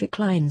electric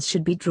lines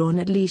should be drawn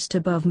at least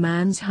above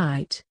man's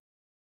height.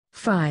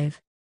 5.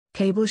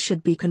 Cable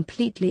should be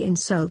completely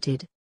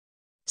insulted.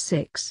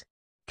 6.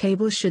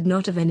 Cable should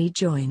not have any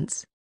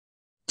joints.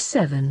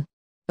 7.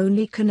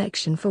 Only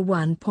connection for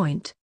one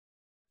point.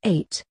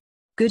 8.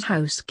 Good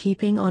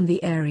housekeeping on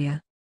the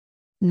area.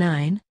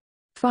 9.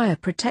 Fire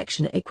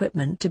protection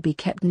equipment to be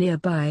kept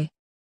nearby.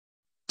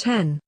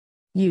 10.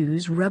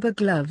 Use rubber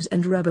gloves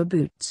and rubber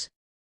boots.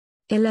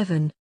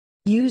 11.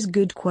 Use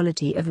good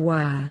quality of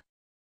wire.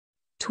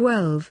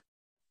 12.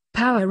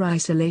 Power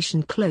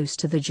isolation close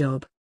to the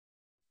job.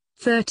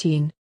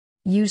 13.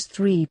 Use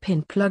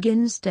 3-pin plug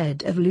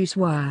instead of loose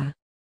wire.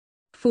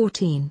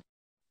 14.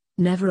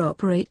 Never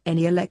operate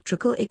any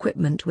electrical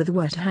equipment with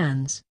wet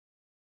hands.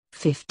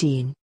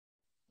 15.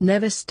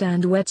 Never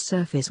stand wet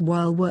surface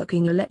while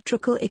working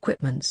electrical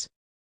equipments.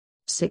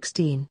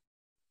 16.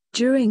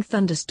 During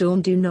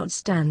thunderstorm do not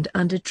stand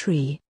under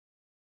tree.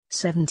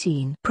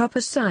 17.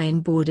 Proper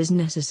signboard is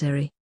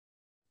necessary.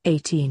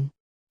 18.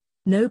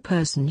 No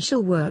person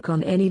shall work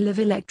on any live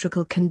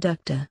electrical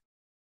conductor.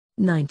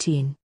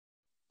 19.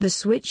 The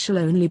switch shall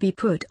only be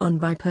put on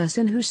by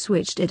person who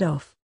switched it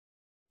off.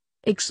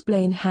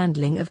 Explain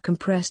handling of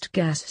compressed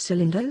gas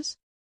cylinders.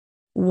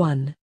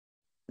 1.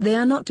 They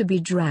are not to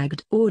be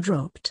dragged or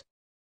dropped.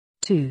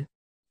 2.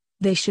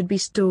 They should be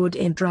stored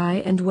in dry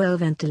and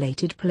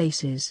well-ventilated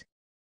places.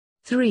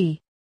 3.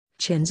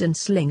 Chins and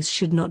slings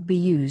should not be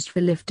used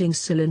for lifting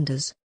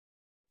cylinders.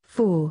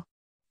 4.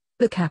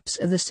 The caps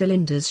of the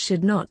cylinders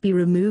should not be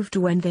removed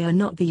when they are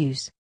not for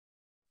use.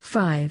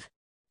 5.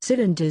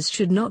 Cylinders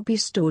should not be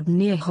stored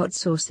near hot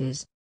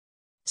sources.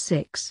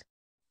 6.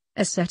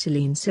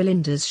 Acetylene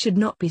cylinders should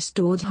not be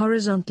stored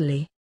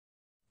horizontally.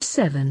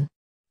 7.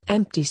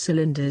 Empty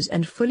cylinders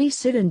and fully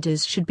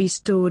cylinders should be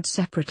stored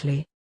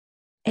separately.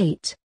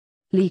 8.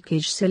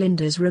 Leakage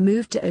cylinders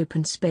removed to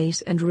open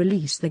space and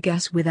release the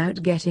gas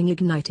without getting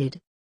ignited.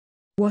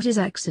 What is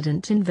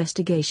accident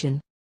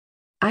investigation?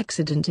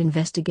 Accident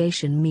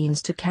investigation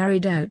means to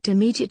carry out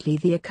immediately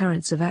the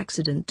occurrence of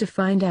accident to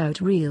find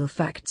out real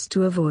facts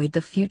to avoid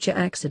the future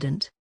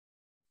accident.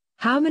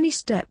 How many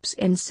steps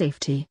in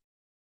safety?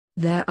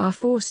 There are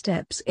 4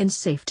 steps in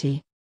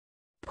safety.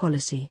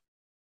 Policy.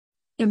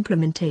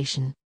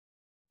 Implementation.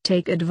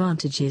 Take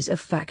advantages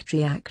of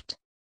Factory Act.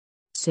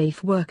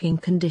 Safe working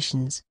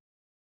conditions.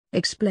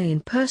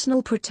 Explain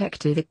personal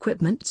protective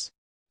equipments.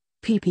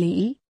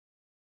 PPE.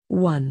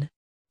 1.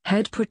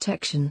 Head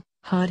protection,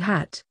 hard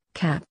hat,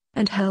 cap,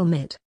 and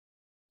helmet.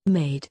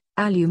 Made,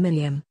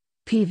 aluminium,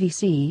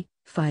 PVC,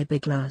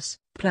 fiberglass,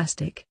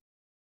 plastic.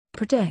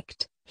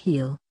 Protect,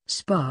 heal,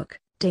 spark,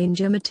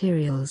 danger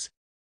materials.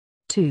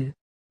 2.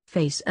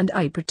 Face and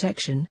eye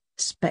protection,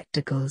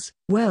 spectacles,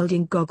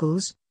 welding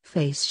goggles,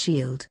 face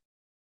shield.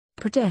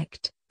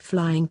 Protect,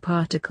 flying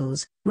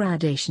particles,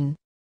 radiation.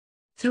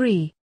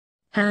 3.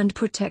 Hand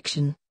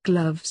protection,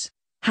 gloves,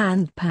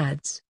 hand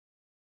pads.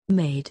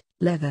 Made,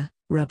 leather,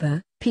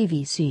 rubber,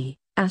 PVC,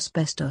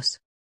 asbestos.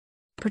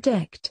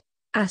 Protect,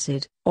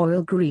 acid,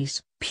 oil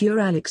grease,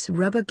 Puralix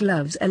rubber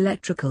gloves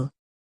electrical.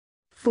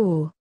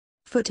 4.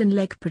 Foot and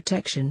leg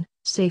protection,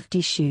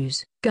 safety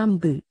shoes, gum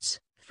boots,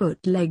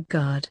 foot-leg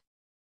guard.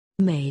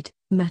 Made,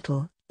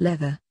 metal,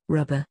 leather,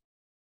 rubber.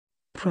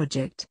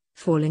 Project,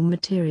 falling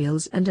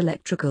materials and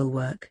electrical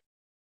work.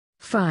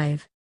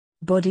 5.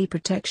 Body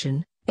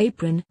protection,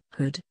 apron,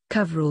 hood,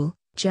 coverall,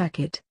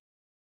 jacket.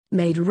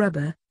 Made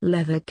rubber,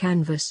 leather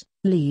canvas,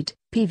 lead,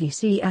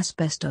 PVC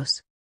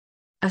asbestos.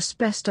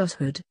 Asbestos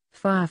hood,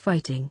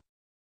 firefighting.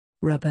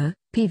 Rubber,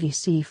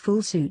 PVC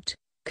full suit,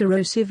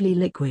 corrosively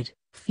liquid,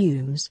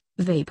 fumes,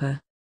 vapor.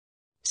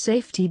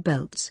 Safety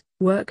belts,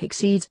 Work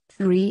exceeds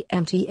 3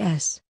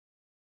 mts.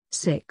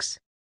 6.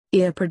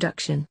 Ear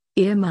production,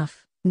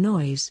 earmuff,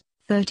 noise,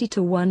 30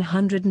 to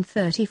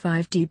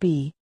 135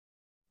 dB.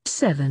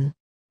 7.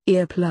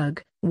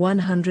 Earplug,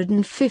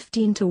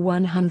 115 to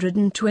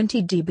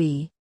 120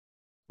 dB.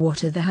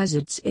 What are the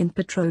hazards in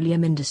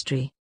petroleum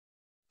industry?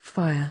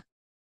 Fire.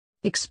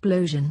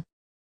 Explosion.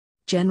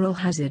 General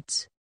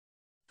hazards.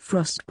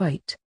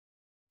 Frostbite.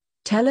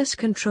 Tell us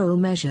control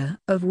measure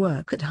of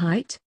work at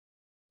height.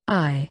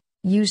 I.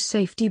 Use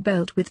safety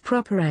belt with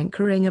proper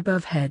anchoring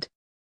above head.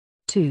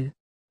 2.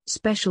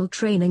 Special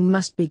training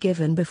must be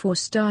given before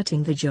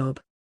starting the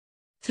job.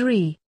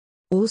 3.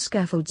 All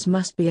scaffolds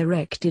must be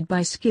erected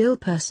by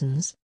skilled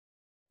persons.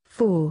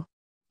 4.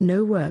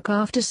 No work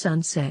after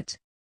sunset.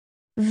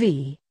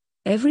 V.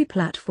 Every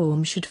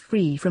platform should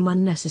free from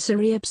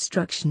unnecessary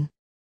obstruction.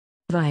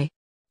 Vi.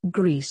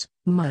 Grease,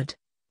 mud,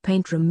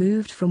 paint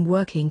removed from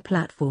working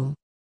platform.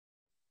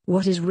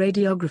 What is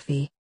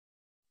radiography?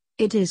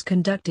 It is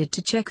conducted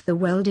to check the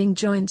welding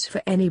joints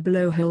for any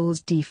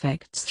blowholes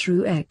defects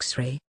through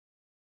X-ray.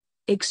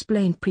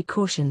 Explain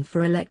precaution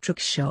for electric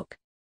shock.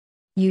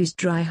 Use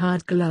dry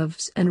hard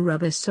gloves and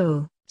rubber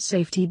sole,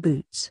 safety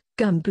boots,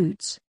 gum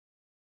boots.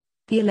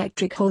 The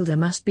electric holder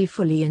must be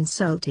fully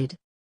insulted.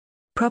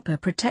 Proper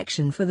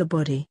protection for the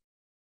body.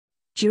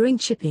 During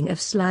chipping of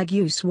slag,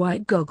 use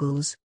white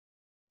goggles.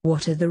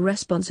 What are the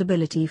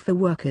responsibility for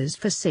workers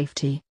for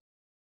safety?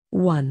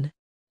 1.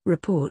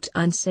 Report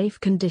unsafe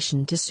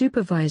condition to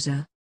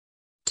supervisor.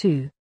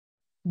 2.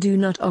 Do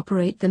not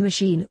operate the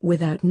machine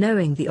without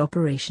knowing the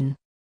operation.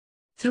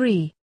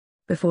 3.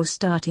 Before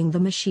starting the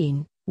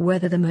machine,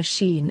 whether the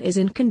machine is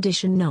in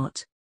condition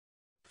not.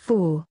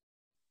 4.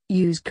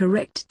 Use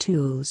correct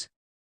tools.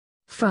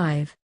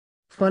 5.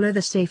 Follow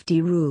the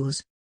safety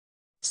rules.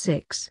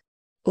 6.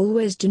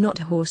 Always do not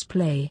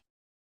horseplay.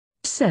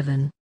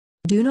 7.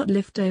 Do not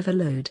lift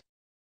overload.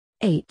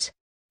 8.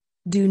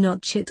 Do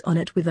not chit on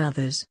it with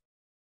others.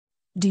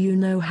 Do you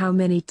know how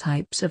many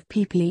types of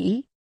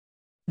PPE?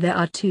 There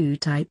are 2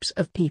 types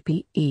of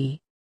PPE.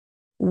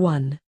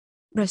 1.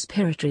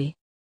 Respiratory.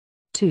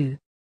 2.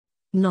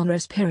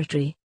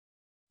 Non-respiratory.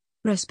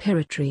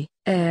 Respiratory,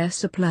 air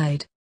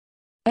supplied.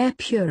 Air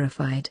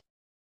purified.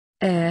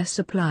 Air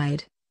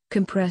supplied,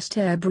 compressed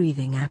air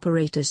breathing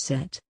apparatus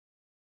set.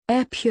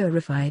 Air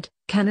purified,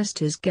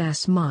 canisters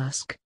gas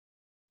mask.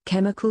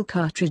 Chemical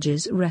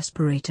cartridges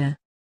respirator.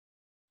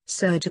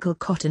 Surgical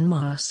cotton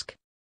mask.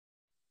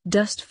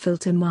 Dust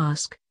filter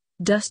mask,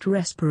 dust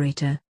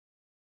respirator.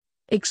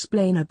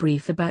 Explain a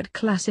brief about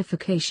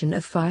classification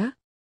of fire.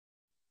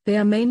 There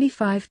are mainly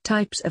 5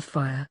 types of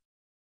fire.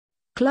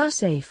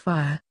 Class A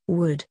fire,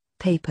 wood,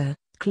 paper,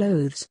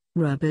 clothes,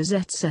 rubbers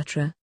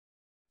etc.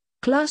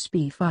 Class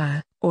B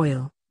fire,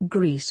 oil,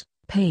 grease,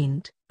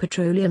 paint,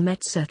 petroleum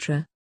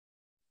etc.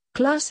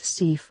 Class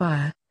C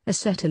fire,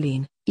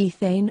 acetylene,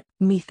 ethane,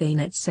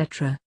 methane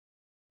etc.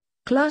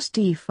 Class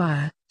D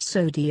fire,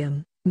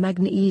 sodium,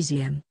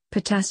 magnesium,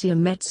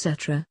 potassium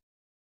etc.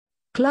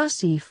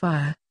 Class E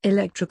fire,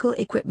 electrical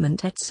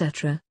equipment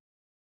etc.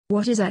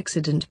 What is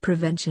accident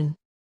prevention?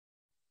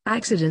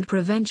 Accident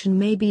prevention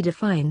may be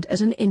defined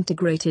as an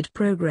integrated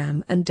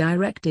program and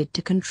directed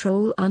to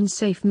control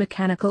unsafe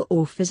mechanical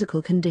or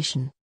physical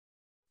condition.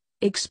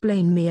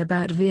 Explain me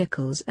about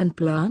vehicles and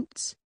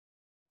plants.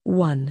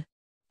 1.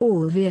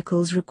 All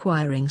vehicles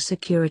requiring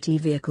security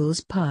vehicles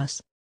pass.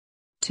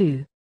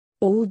 2.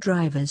 All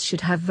drivers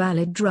should have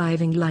valid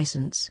driving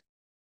license.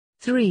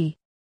 3.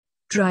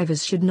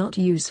 Drivers should not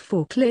use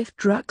forklift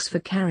trucks for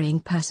carrying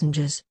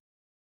passengers.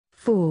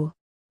 4.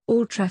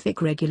 All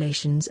traffic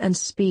regulations and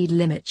speed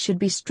limits should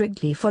be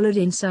strictly followed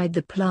inside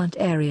the plant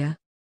area.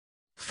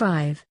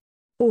 5.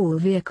 All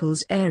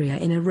vehicles area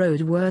in a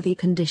roadworthy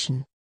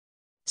condition.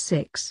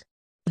 6.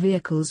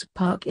 Vehicles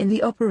parked in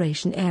the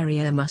operation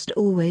area must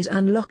always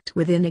unlocked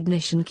with an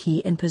ignition key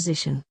in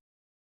position.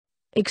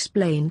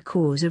 Explain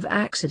cause of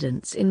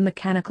accidents in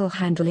mechanical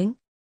handling.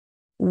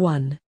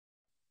 1.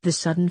 The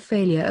sudden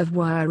failure of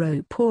wire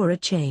rope or a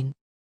chain.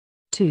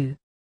 2.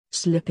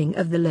 Slipping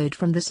of the load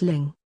from the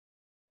sling.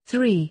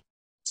 3.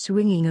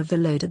 Swinging of the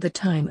load at the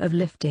time of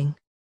lifting.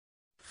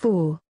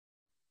 4.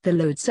 The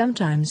load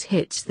sometimes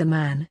hits the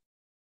man.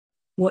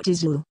 What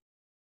is Willl?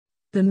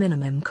 The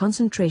minimum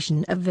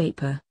concentration of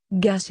vapor,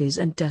 gases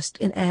and dust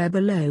in air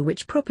below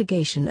which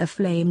propagation of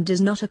flame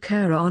does not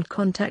occur on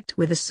contact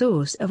with a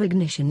source of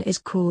ignition is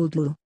called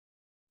Willl.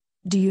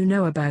 Do you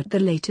know about the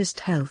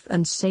latest health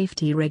and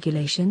safety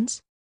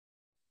regulations?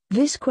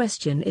 This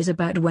question is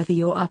about whether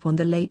you're up on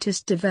the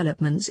latest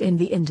developments in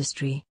the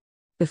industry.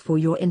 Before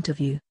your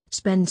interview,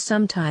 spend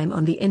some time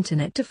on the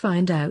internet to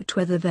find out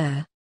whether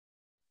there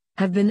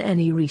have been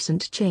any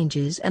recent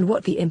changes and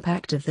what the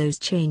impact of those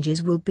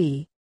changes will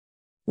be.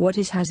 What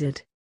is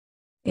hazard?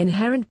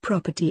 Inherent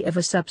property of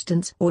a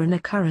substance or an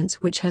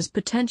occurrence which has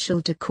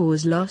potential to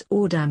cause loss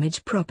or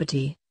damage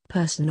property,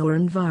 person or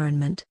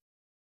environment.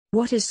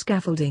 What is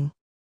scaffolding?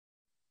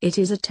 It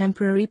is a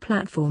temporary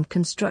platform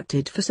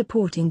constructed for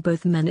supporting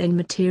both men and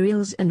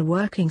materials and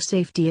working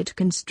safety at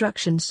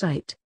construction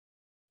site.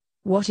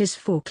 What is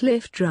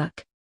forklift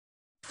truck?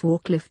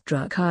 Forklift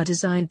truck are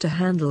designed to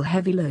handle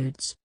heavy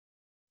loads.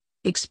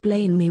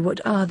 Explain me what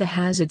are the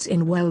hazards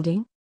in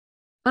welding?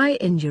 Eye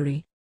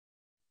injury,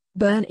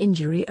 burn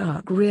injury,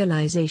 arc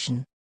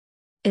realization,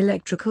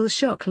 electrical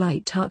shock,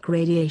 light arc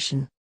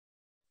radiation,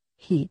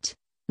 heat,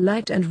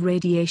 light and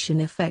radiation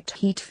effect,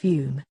 heat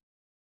fume,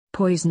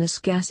 poisonous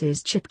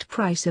gases, chipped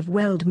price of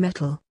weld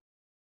metal,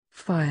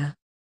 fire,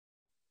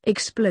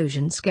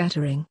 explosion,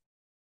 scattering,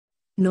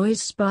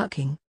 noise,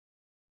 sparking,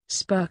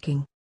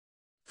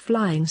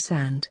 flying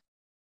sand.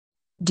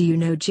 Do you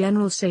know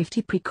general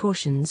safety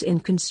precautions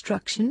in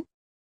construction?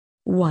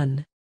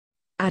 1.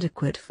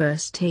 Adequate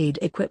first aid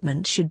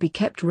equipment should be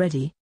kept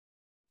ready.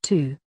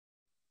 2.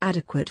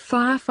 Adequate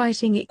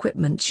firefighting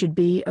equipment should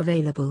be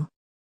available.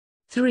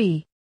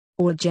 3.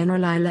 All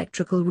general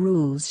electrical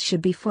rules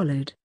should be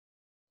followed.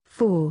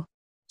 4.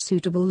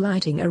 Suitable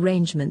lighting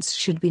arrangements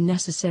should be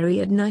necessary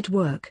at night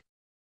work.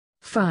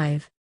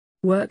 5.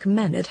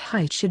 Workmen at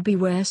height should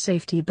wear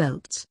safety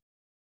belts.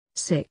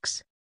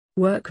 6.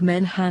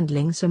 Workmen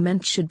handling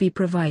cement should be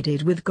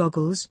provided with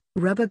goggles,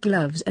 rubber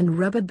gloves and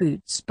rubber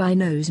boots by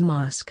nose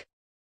mask.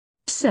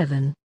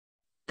 7.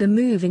 The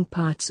moving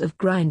parts of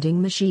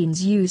grinding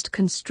machines used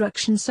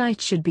construction site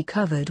should be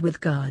covered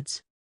with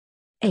guards.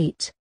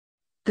 8.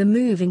 The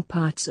moving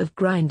parts of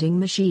grinding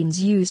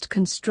machines used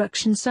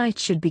construction site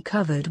should be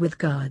covered with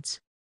guards.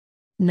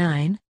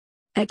 9.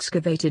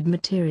 Excavated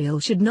material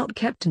should not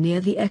kept near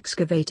the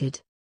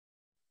excavated.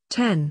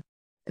 10.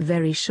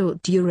 Very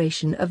short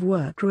duration of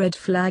work, red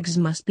flags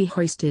must be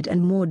hoisted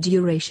and more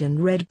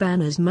duration, red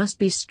banners must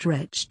be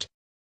stretched.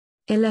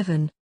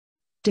 11.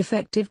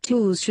 Defective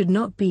tools should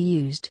not be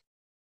used.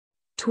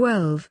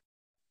 12.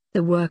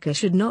 The worker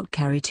should not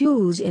carry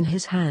tools in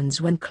his hands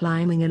when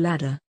climbing a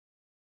ladder.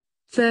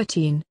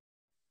 13.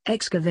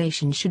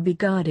 Excavation should be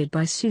guarded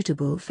by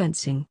suitable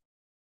fencing.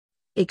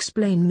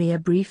 Explain me a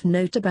brief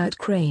note about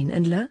crane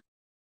and la.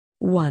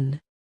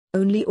 1.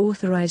 Only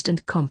authorized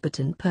and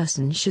competent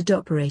persons should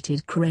operate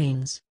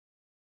cranes.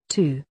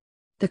 2.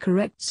 The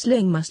correct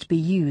sling must be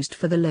used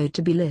for the load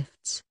to be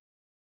lifts.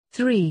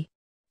 3.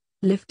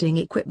 Lifting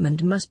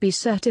equipment must be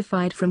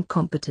certified from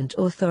competent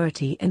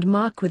authority and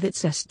mark with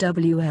its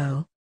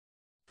SWL.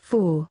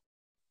 4.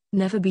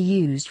 Never be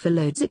used for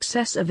loads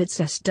excess of its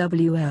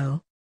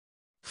SWL.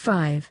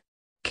 5.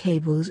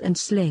 Cables and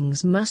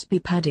slings must be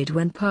padded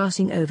when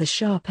passing over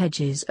sharp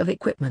edges of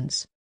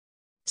equipments.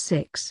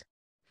 6.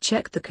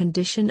 Check the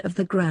condition of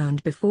the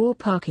ground before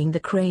parking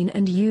the crane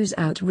and use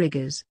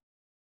outriggers.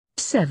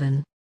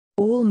 7.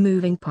 All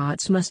moving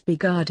parts must be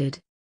guarded.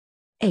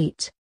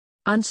 8.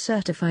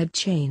 Uncertified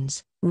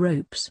chains,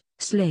 ropes,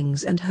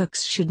 slings and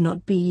hooks should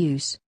not be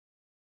used.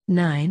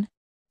 9.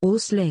 All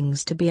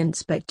slings to be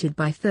inspected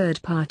by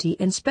third-party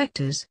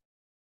inspectors.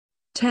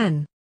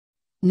 10.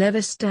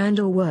 Never stand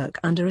or work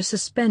under a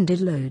suspended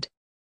load.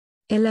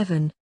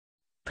 11.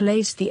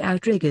 Place the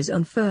outriggers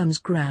on firm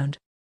ground.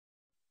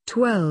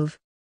 12.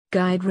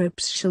 Guide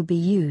ropes shall be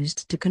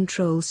used to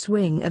control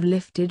swing of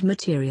lifted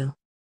material.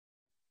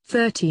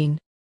 13.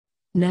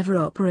 Never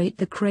operate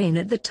the crane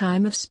at the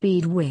time of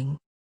speed wing.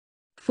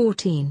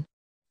 14.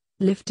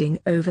 Lifting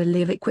over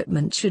live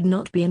equipment should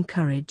not be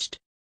encouraged.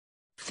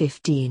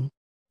 15.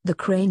 The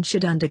crane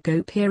should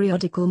undergo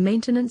periodical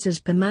maintenance as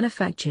per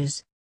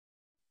manufacturers.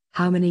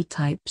 How many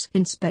types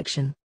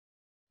inspection?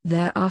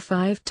 There are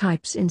 5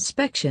 types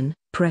inspection,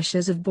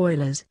 pressures of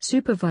boilers.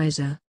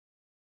 Supervisor.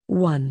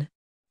 1.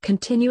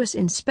 Continuous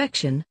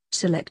inspection,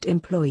 select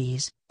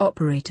employees,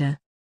 operator.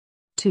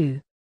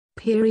 2.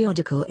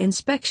 Periodical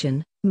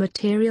inspection,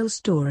 material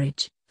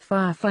storage,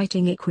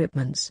 firefighting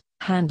equipments,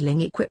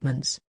 handling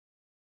equipments.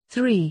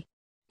 3.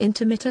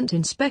 Intermittent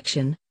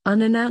inspection,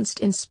 unannounced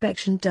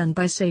inspection done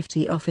by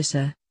safety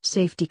officer,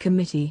 safety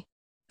committee,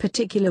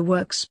 particular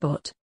work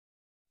spot.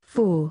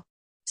 4.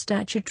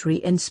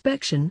 Statutory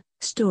inspection,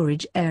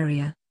 storage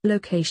area,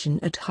 location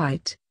at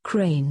height,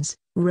 cranes,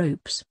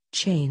 ropes,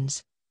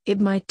 chains. It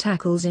might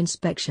tackles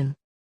inspection.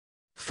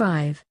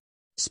 5.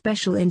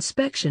 Special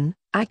inspection,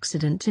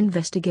 accident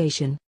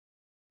investigation.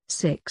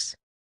 6.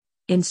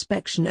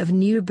 Inspection of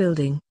new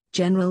building,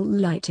 general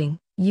lighting,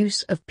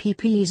 use of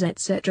PPEs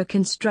etc.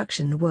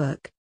 Construction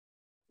work.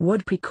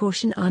 What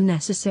precaution are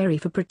necessary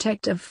for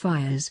protect of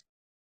fires?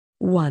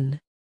 1.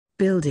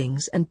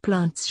 Buildings and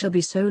plants shall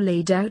be so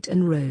laid out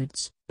and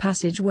roads,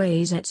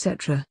 passageways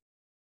etc.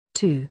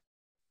 2.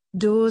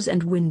 Doors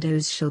and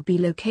windows shall be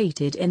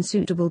located in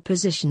suitable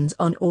positions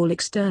on all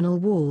external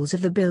walls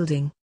of the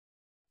building.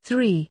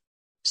 3.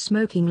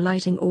 Smoking,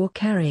 lighting or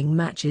carrying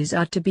matches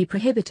are to be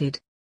prohibited.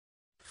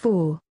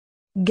 4.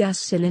 Gas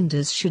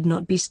cylinders should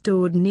not be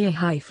stored near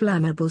high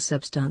flammable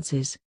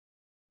substances.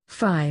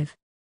 5.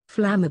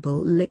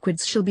 Flammable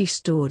liquids shall be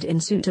stored in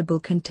suitable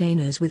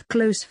containers with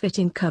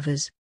close-fitting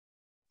covers.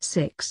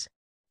 6.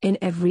 In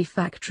every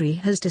factory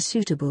has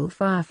suitable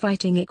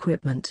firefighting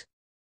equipment.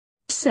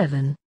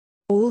 7.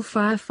 All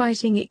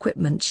firefighting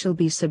equipment shall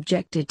be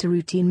subjected to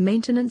routine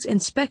maintenance,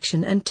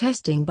 inspection and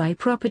testing by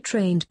proper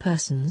trained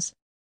persons.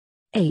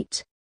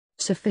 8.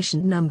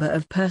 Sufficient number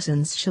of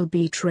persons shall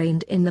be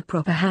trained in the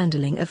proper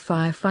handling of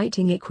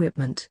firefighting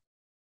equipment.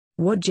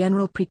 What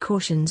general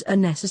precautions are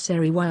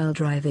necessary while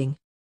driving?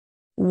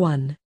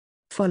 1.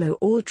 Follow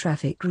all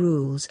traffic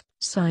rules,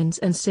 signs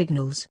and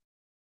signals.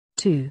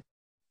 2.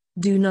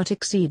 Do not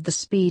exceed the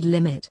speed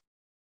limit.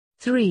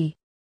 3.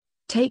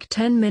 Take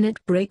 10-minute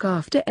break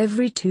after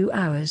every 2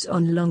 hours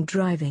on long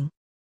driving.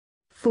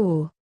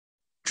 4.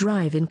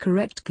 Drive in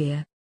correct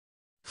gear.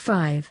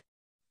 5.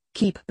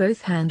 Keep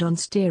both hands on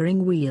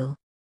steering wheel.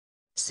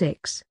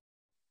 6.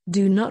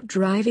 Do not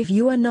drive if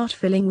you are not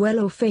feeling well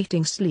or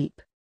fainting sleep.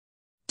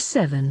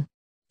 7.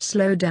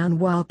 Slow down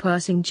while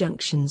passing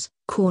junctions,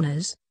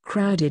 corners,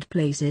 crowded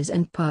places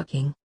and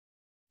parking.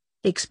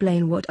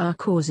 Explain what are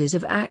causes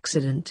of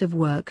accident of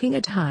working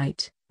at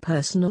height.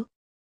 Personal.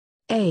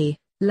 A.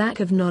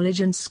 Lack of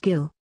knowledge and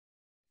skill.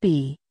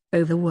 B.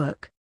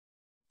 Overwork.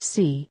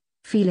 C.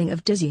 Feeling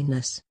of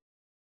dizziness.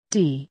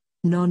 D.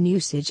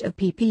 Non-usage of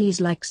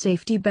PPEs like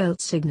safety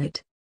belt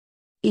signet.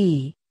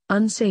 E.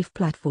 Unsafe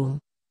platform,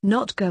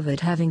 not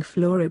covered having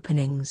floor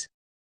openings.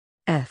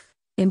 F.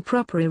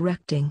 Improper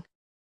erecting.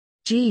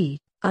 G.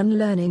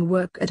 Unlearning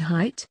work at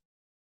height.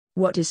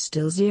 What is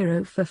still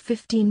 0 for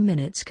 15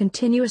 minutes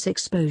continuous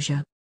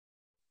exposure?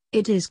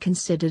 It is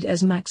considered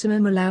as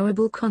maximum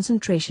allowable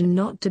concentration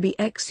not to be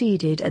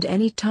exceeded at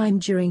any time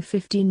during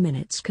 15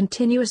 minutes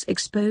continuous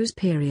expose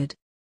period.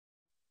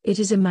 It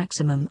is a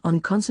maximum on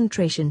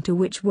concentration to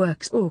which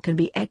works or can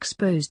be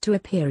exposed to a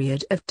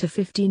period of to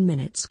 15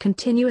 minutes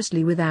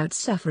continuously without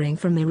suffering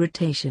from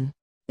irritation.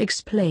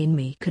 Explain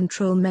me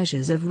control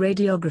measures of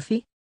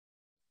radiography.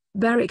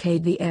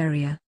 Barricade the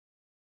area.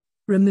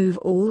 Remove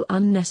all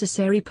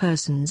unnecessary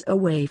persons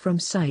away from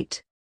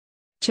site.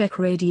 Check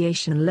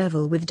radiation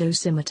level with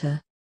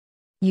dosimeter.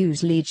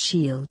 Use lead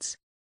shields.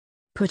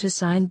 Put a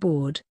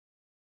signboard.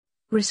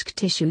 Risk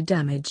tissue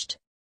damaged.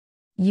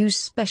 Use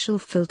special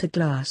filter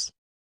glass.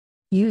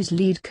 Use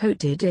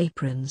lead-coated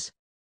aprons.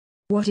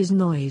 What is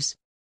noise?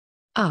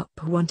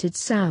 Unwanted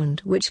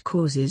sound which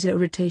causes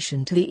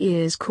irritation to the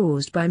ears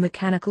caused by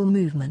mechanical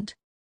movement.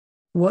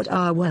 What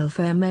are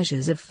welfare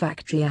measures of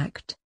Factory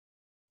Act?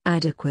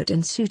 Adequate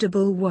and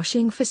suitable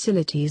washing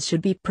facilities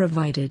should be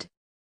provided.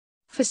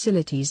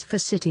 Facilities for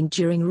sitting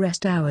during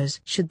rest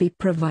hours should be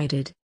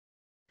provided.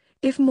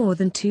 If more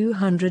than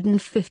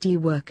 250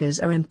 workers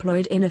are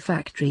employed in a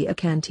factory, a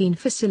canteen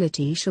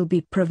facility shall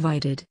be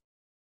provided.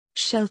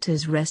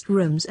 Shelters,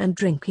 restrooms and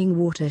drinking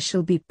water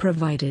shall be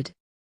provided.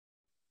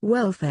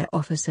 Welfare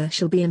officer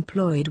shall be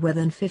employed where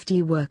than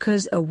 50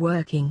 workers are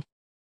working.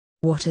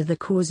 What are the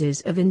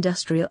causes of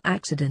industrial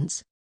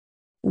accidents?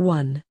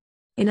 1.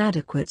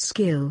 Inadequate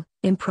skill,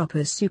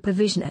 improper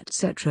supervision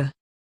etc.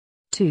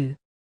 2.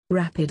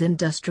 Rapid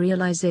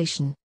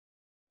industrialization.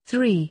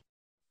 3.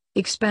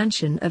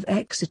 Expansion of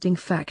exiting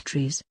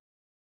factories.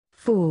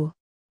 4.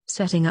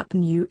 Setting up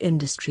new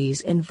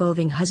industries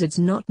involving hazards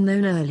not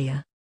known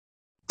earlier.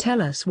 Tell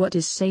us what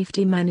is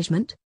safety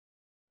management?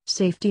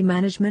 Safety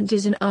management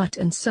is an art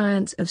and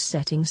science of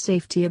setting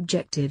safety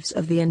objectives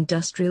of the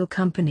industrial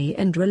company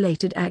and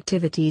related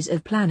activities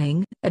of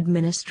planning,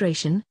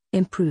 administration,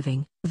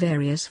 improving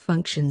various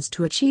functions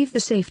to achieve the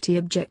safety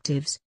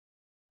objectives.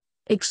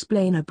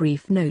 Explain a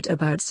brief note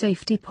about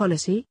safety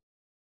policy.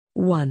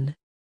 1.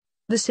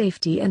 The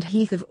safety and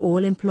health of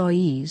all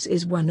employees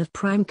is one of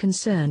prime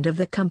concern of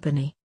the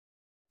company.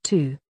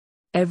 2.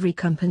 Every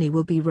company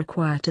will be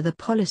required to the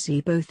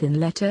policy both in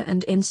letter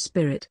and in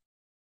spirit.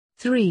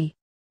 3.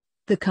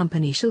 The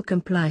company shall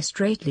comply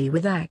straitly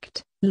with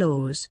Act,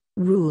 laws,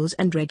 rules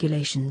and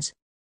regulations.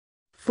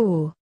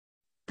 4.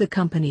 The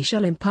company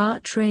shall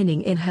impart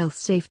training in health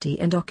safety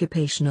and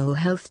occupational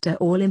health to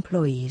all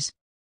employees.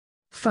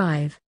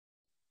 5.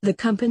 The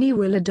company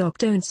will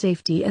adopt own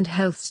safety and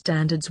health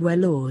standards where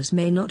laws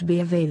may not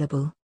be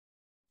available.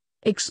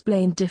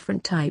 Explain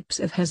different types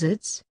of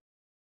hazards.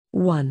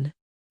 1.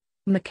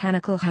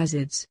 Mechanical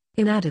hazards,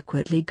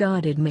 inadequately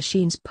guarded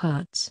machines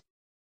parts.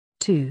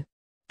 2.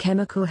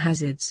 Chemical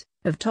hazards,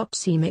 of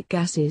toxemic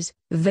gases,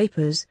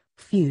 vapors,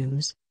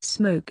 fumes,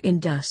 smoke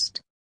and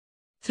dust.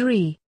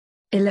 3.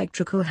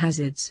 Electrical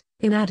hazards,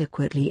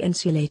 inadequately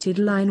insulated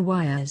line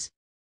wires.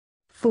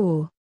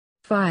 4.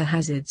 Fire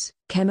hazards,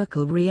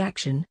 chemical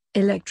reaction,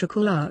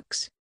 electrical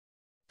arcs.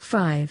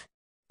 5.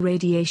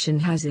 Radiation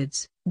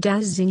hazards,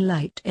 dazzling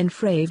light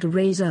infrared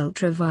rays,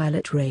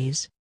 ultraviolet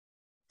rays.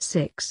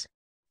 6.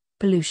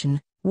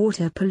 Pollution,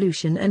 water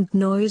pollution and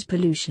noise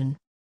pollution.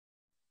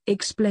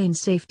 Explain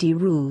safety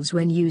rules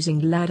when using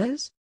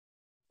ladders.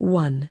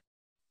 1.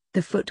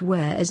 The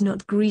footwear is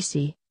not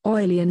greasy,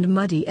 oily and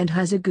muddy and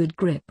has a good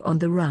grip on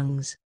the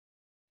rungs.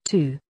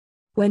 2.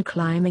 When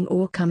climbing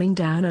or coming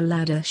down a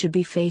ladder should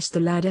be face the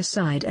ladder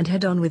side and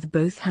head on with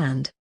both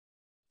hand.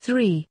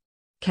 3.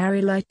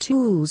 Carry light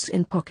tools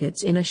in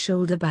pockets in a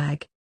shoulder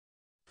bag.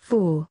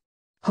 4.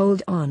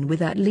 Hold on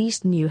with at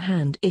least new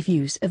hand if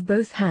use of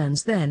both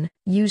hands, then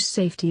use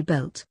safety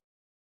belt.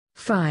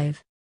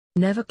 5.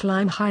 Never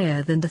climb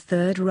higher than the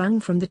third rung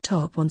from the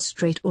top on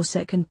straight or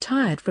second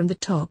tired from the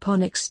top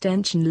on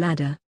extension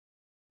ladder.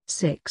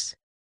 6.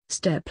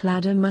 Step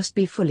ladder must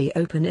be fully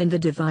open and the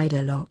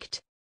divider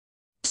locked.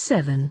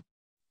 7.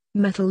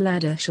 Metal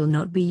ladder shall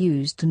not be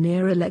used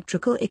near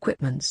electrical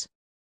equipments.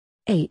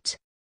 8.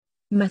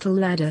 Metal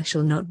ladder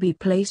shall not be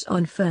placed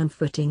on firm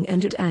footing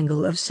and at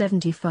angle of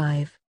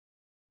 75.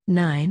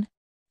 9.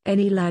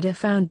 Any ladder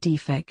found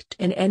defect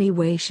in any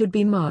way should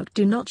be marked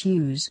do not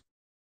use.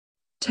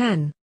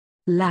 10.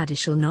 Ladder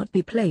shall not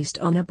be placed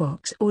on a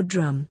box or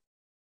drum.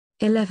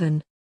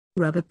 11.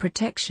 Rubber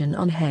protection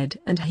on head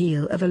and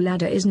heel of a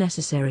ladder is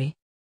necessary.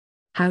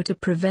 How to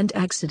prevent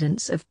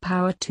accidents of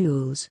power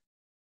tools.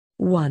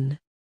 1.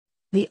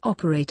 The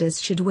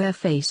operators should wear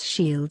face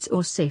shields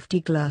or safety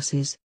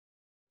glasses.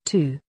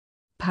 2.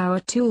 Power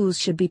tools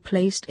should be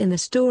placed in the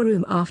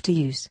storeroom after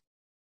use.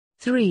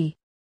 3.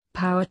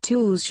 Power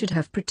tools should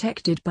have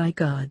protected by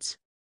guards.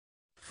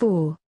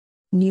 4.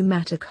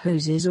 Pneumatic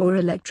hoses or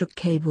electric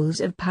cables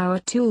of power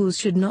tools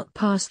should not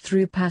pass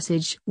through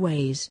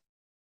passageways.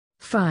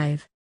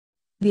 5.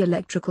 The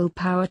electrical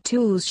power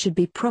tools should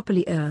be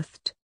properly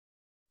earthed.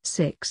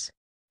 6.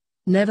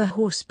 Never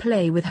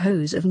horseplay with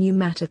hose of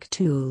pneumatic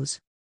tools.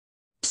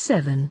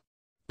 7.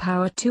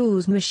 Power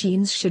tools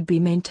machines should be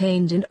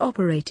maintained and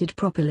operated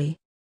properly.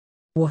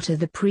 What are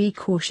the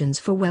precautions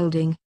for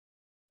welding?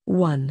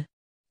 1.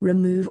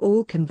 Remove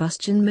all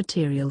combustion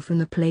material from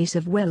the place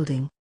of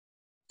welding.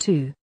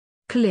 2.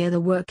 Clear the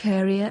work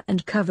area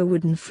and cover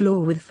wooden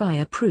floor with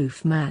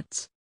fireproof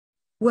mats.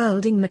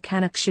 Welding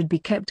mechanics should be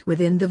kept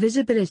within the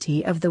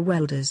visibility of the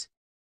welders.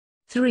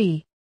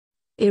 3.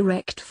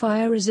 Erect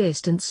fire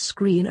resistance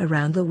screen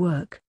around the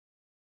work.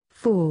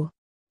 4.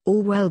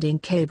 All welding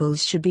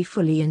cables should be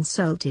fully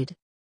insulted.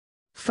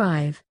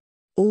 5.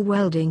 All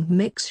welding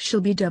mix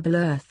shall be double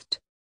earthed.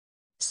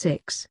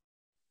 6.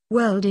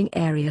 Welding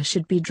area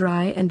should be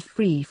dry and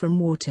free from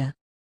water.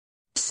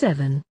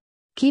 7.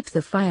 Keep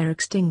the fire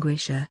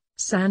extinguisher,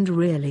 sand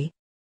really.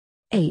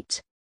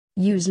 8.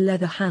 Use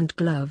leather hand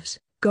gloves,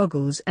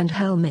 goggles and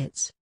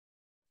helmets.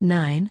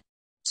 9.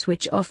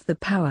 Switch off the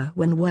power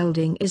when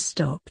welding is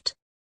stopped.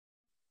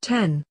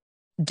 10.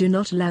 Do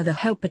not allow the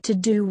helper to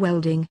do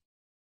welding.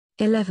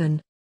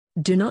 11.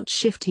 Do not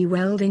shift the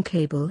welding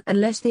cable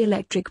unless the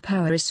electric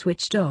power is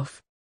switched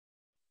off.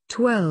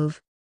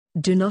 12.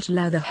 Do not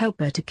allow the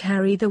helper to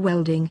carry the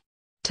welding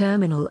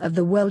terminal of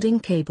the welding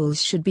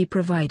cables should be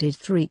provided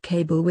 3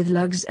 cable with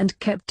lugs and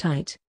kept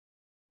tight.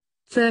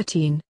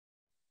 13.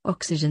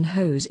 Oxygen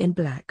hose in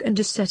black and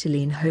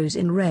acetylene hose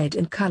in red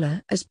in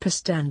color as per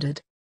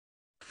standard.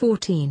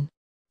 14.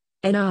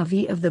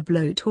 NRV of the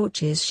blow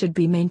torches should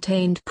be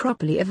maintained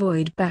properly,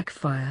 avoid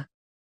backfire.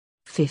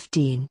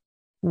 15.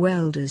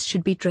 Welders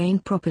should be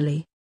trained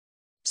properly.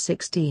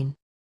 16.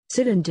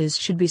 Cylinders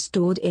should be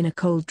stored in a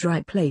cold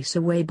dry place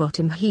away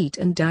bottom heat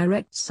and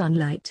direct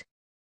sunlight.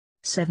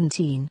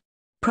 17.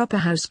 Proper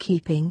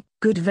housekeeping,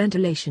 good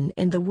ventilation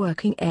in the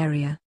working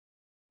area.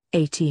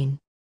 18.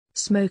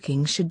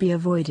 Smoking should be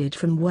avoided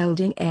from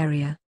welding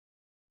area.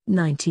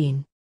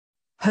 19.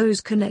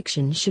 Hose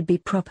connection should be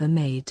proper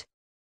made.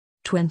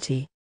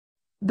 20.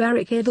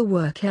 Barricade the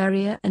work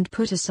area and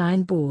put a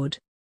signboard.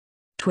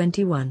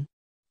 21.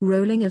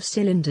 Rolling of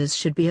cylinders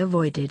should be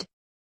avoided.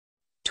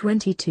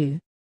 22.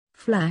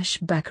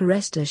 Flashback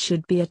arrestor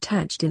should be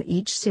attached in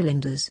each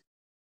cylinders.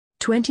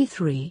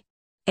 23.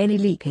 Any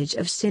leakage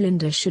of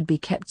cylinder should be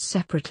kept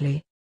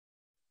separately.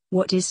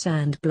 What is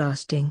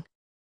sandblasting?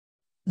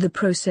 The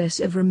process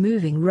of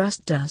removing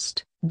rust,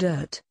 dust,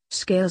 dirt,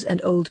 scales and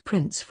old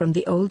prints from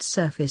the old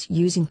surface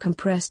using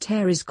compressed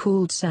air is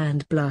called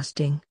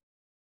sandblasting.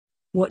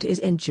 What is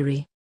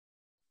injury?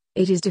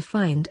 It is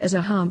defined as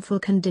a harmful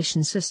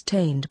condition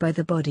sustained by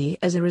the body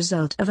as a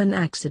result of an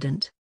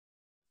accident.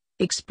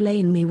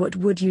 Explain me, what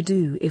would you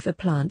do if a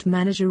plant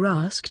manager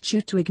asked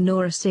you to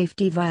ignore a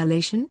safety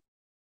violation?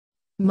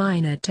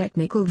 Minor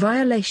technical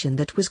violation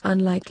that was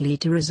unlikely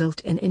to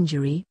result in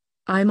injury.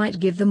 I might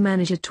give the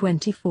manager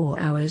 24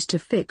 hours to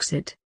fix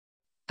it.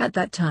 At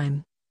that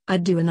time,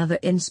 I'd do another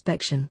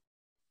inspection.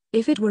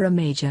 If it were a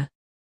major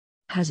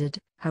hazard,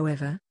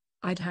 however,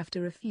 I'd have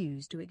to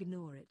refuse to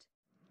ignore it.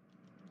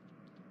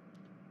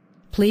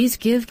 Please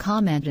give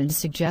comment and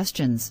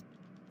suggestions.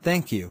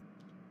 Thank you.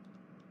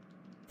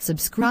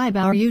 Subscribe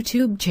our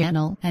YouTube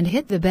channel and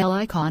hit the bell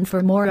icon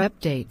for more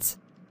updates.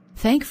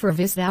 Thank for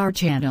visit our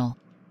channel.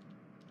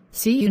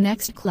 See you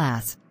next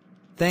class.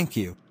 Thank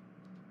you.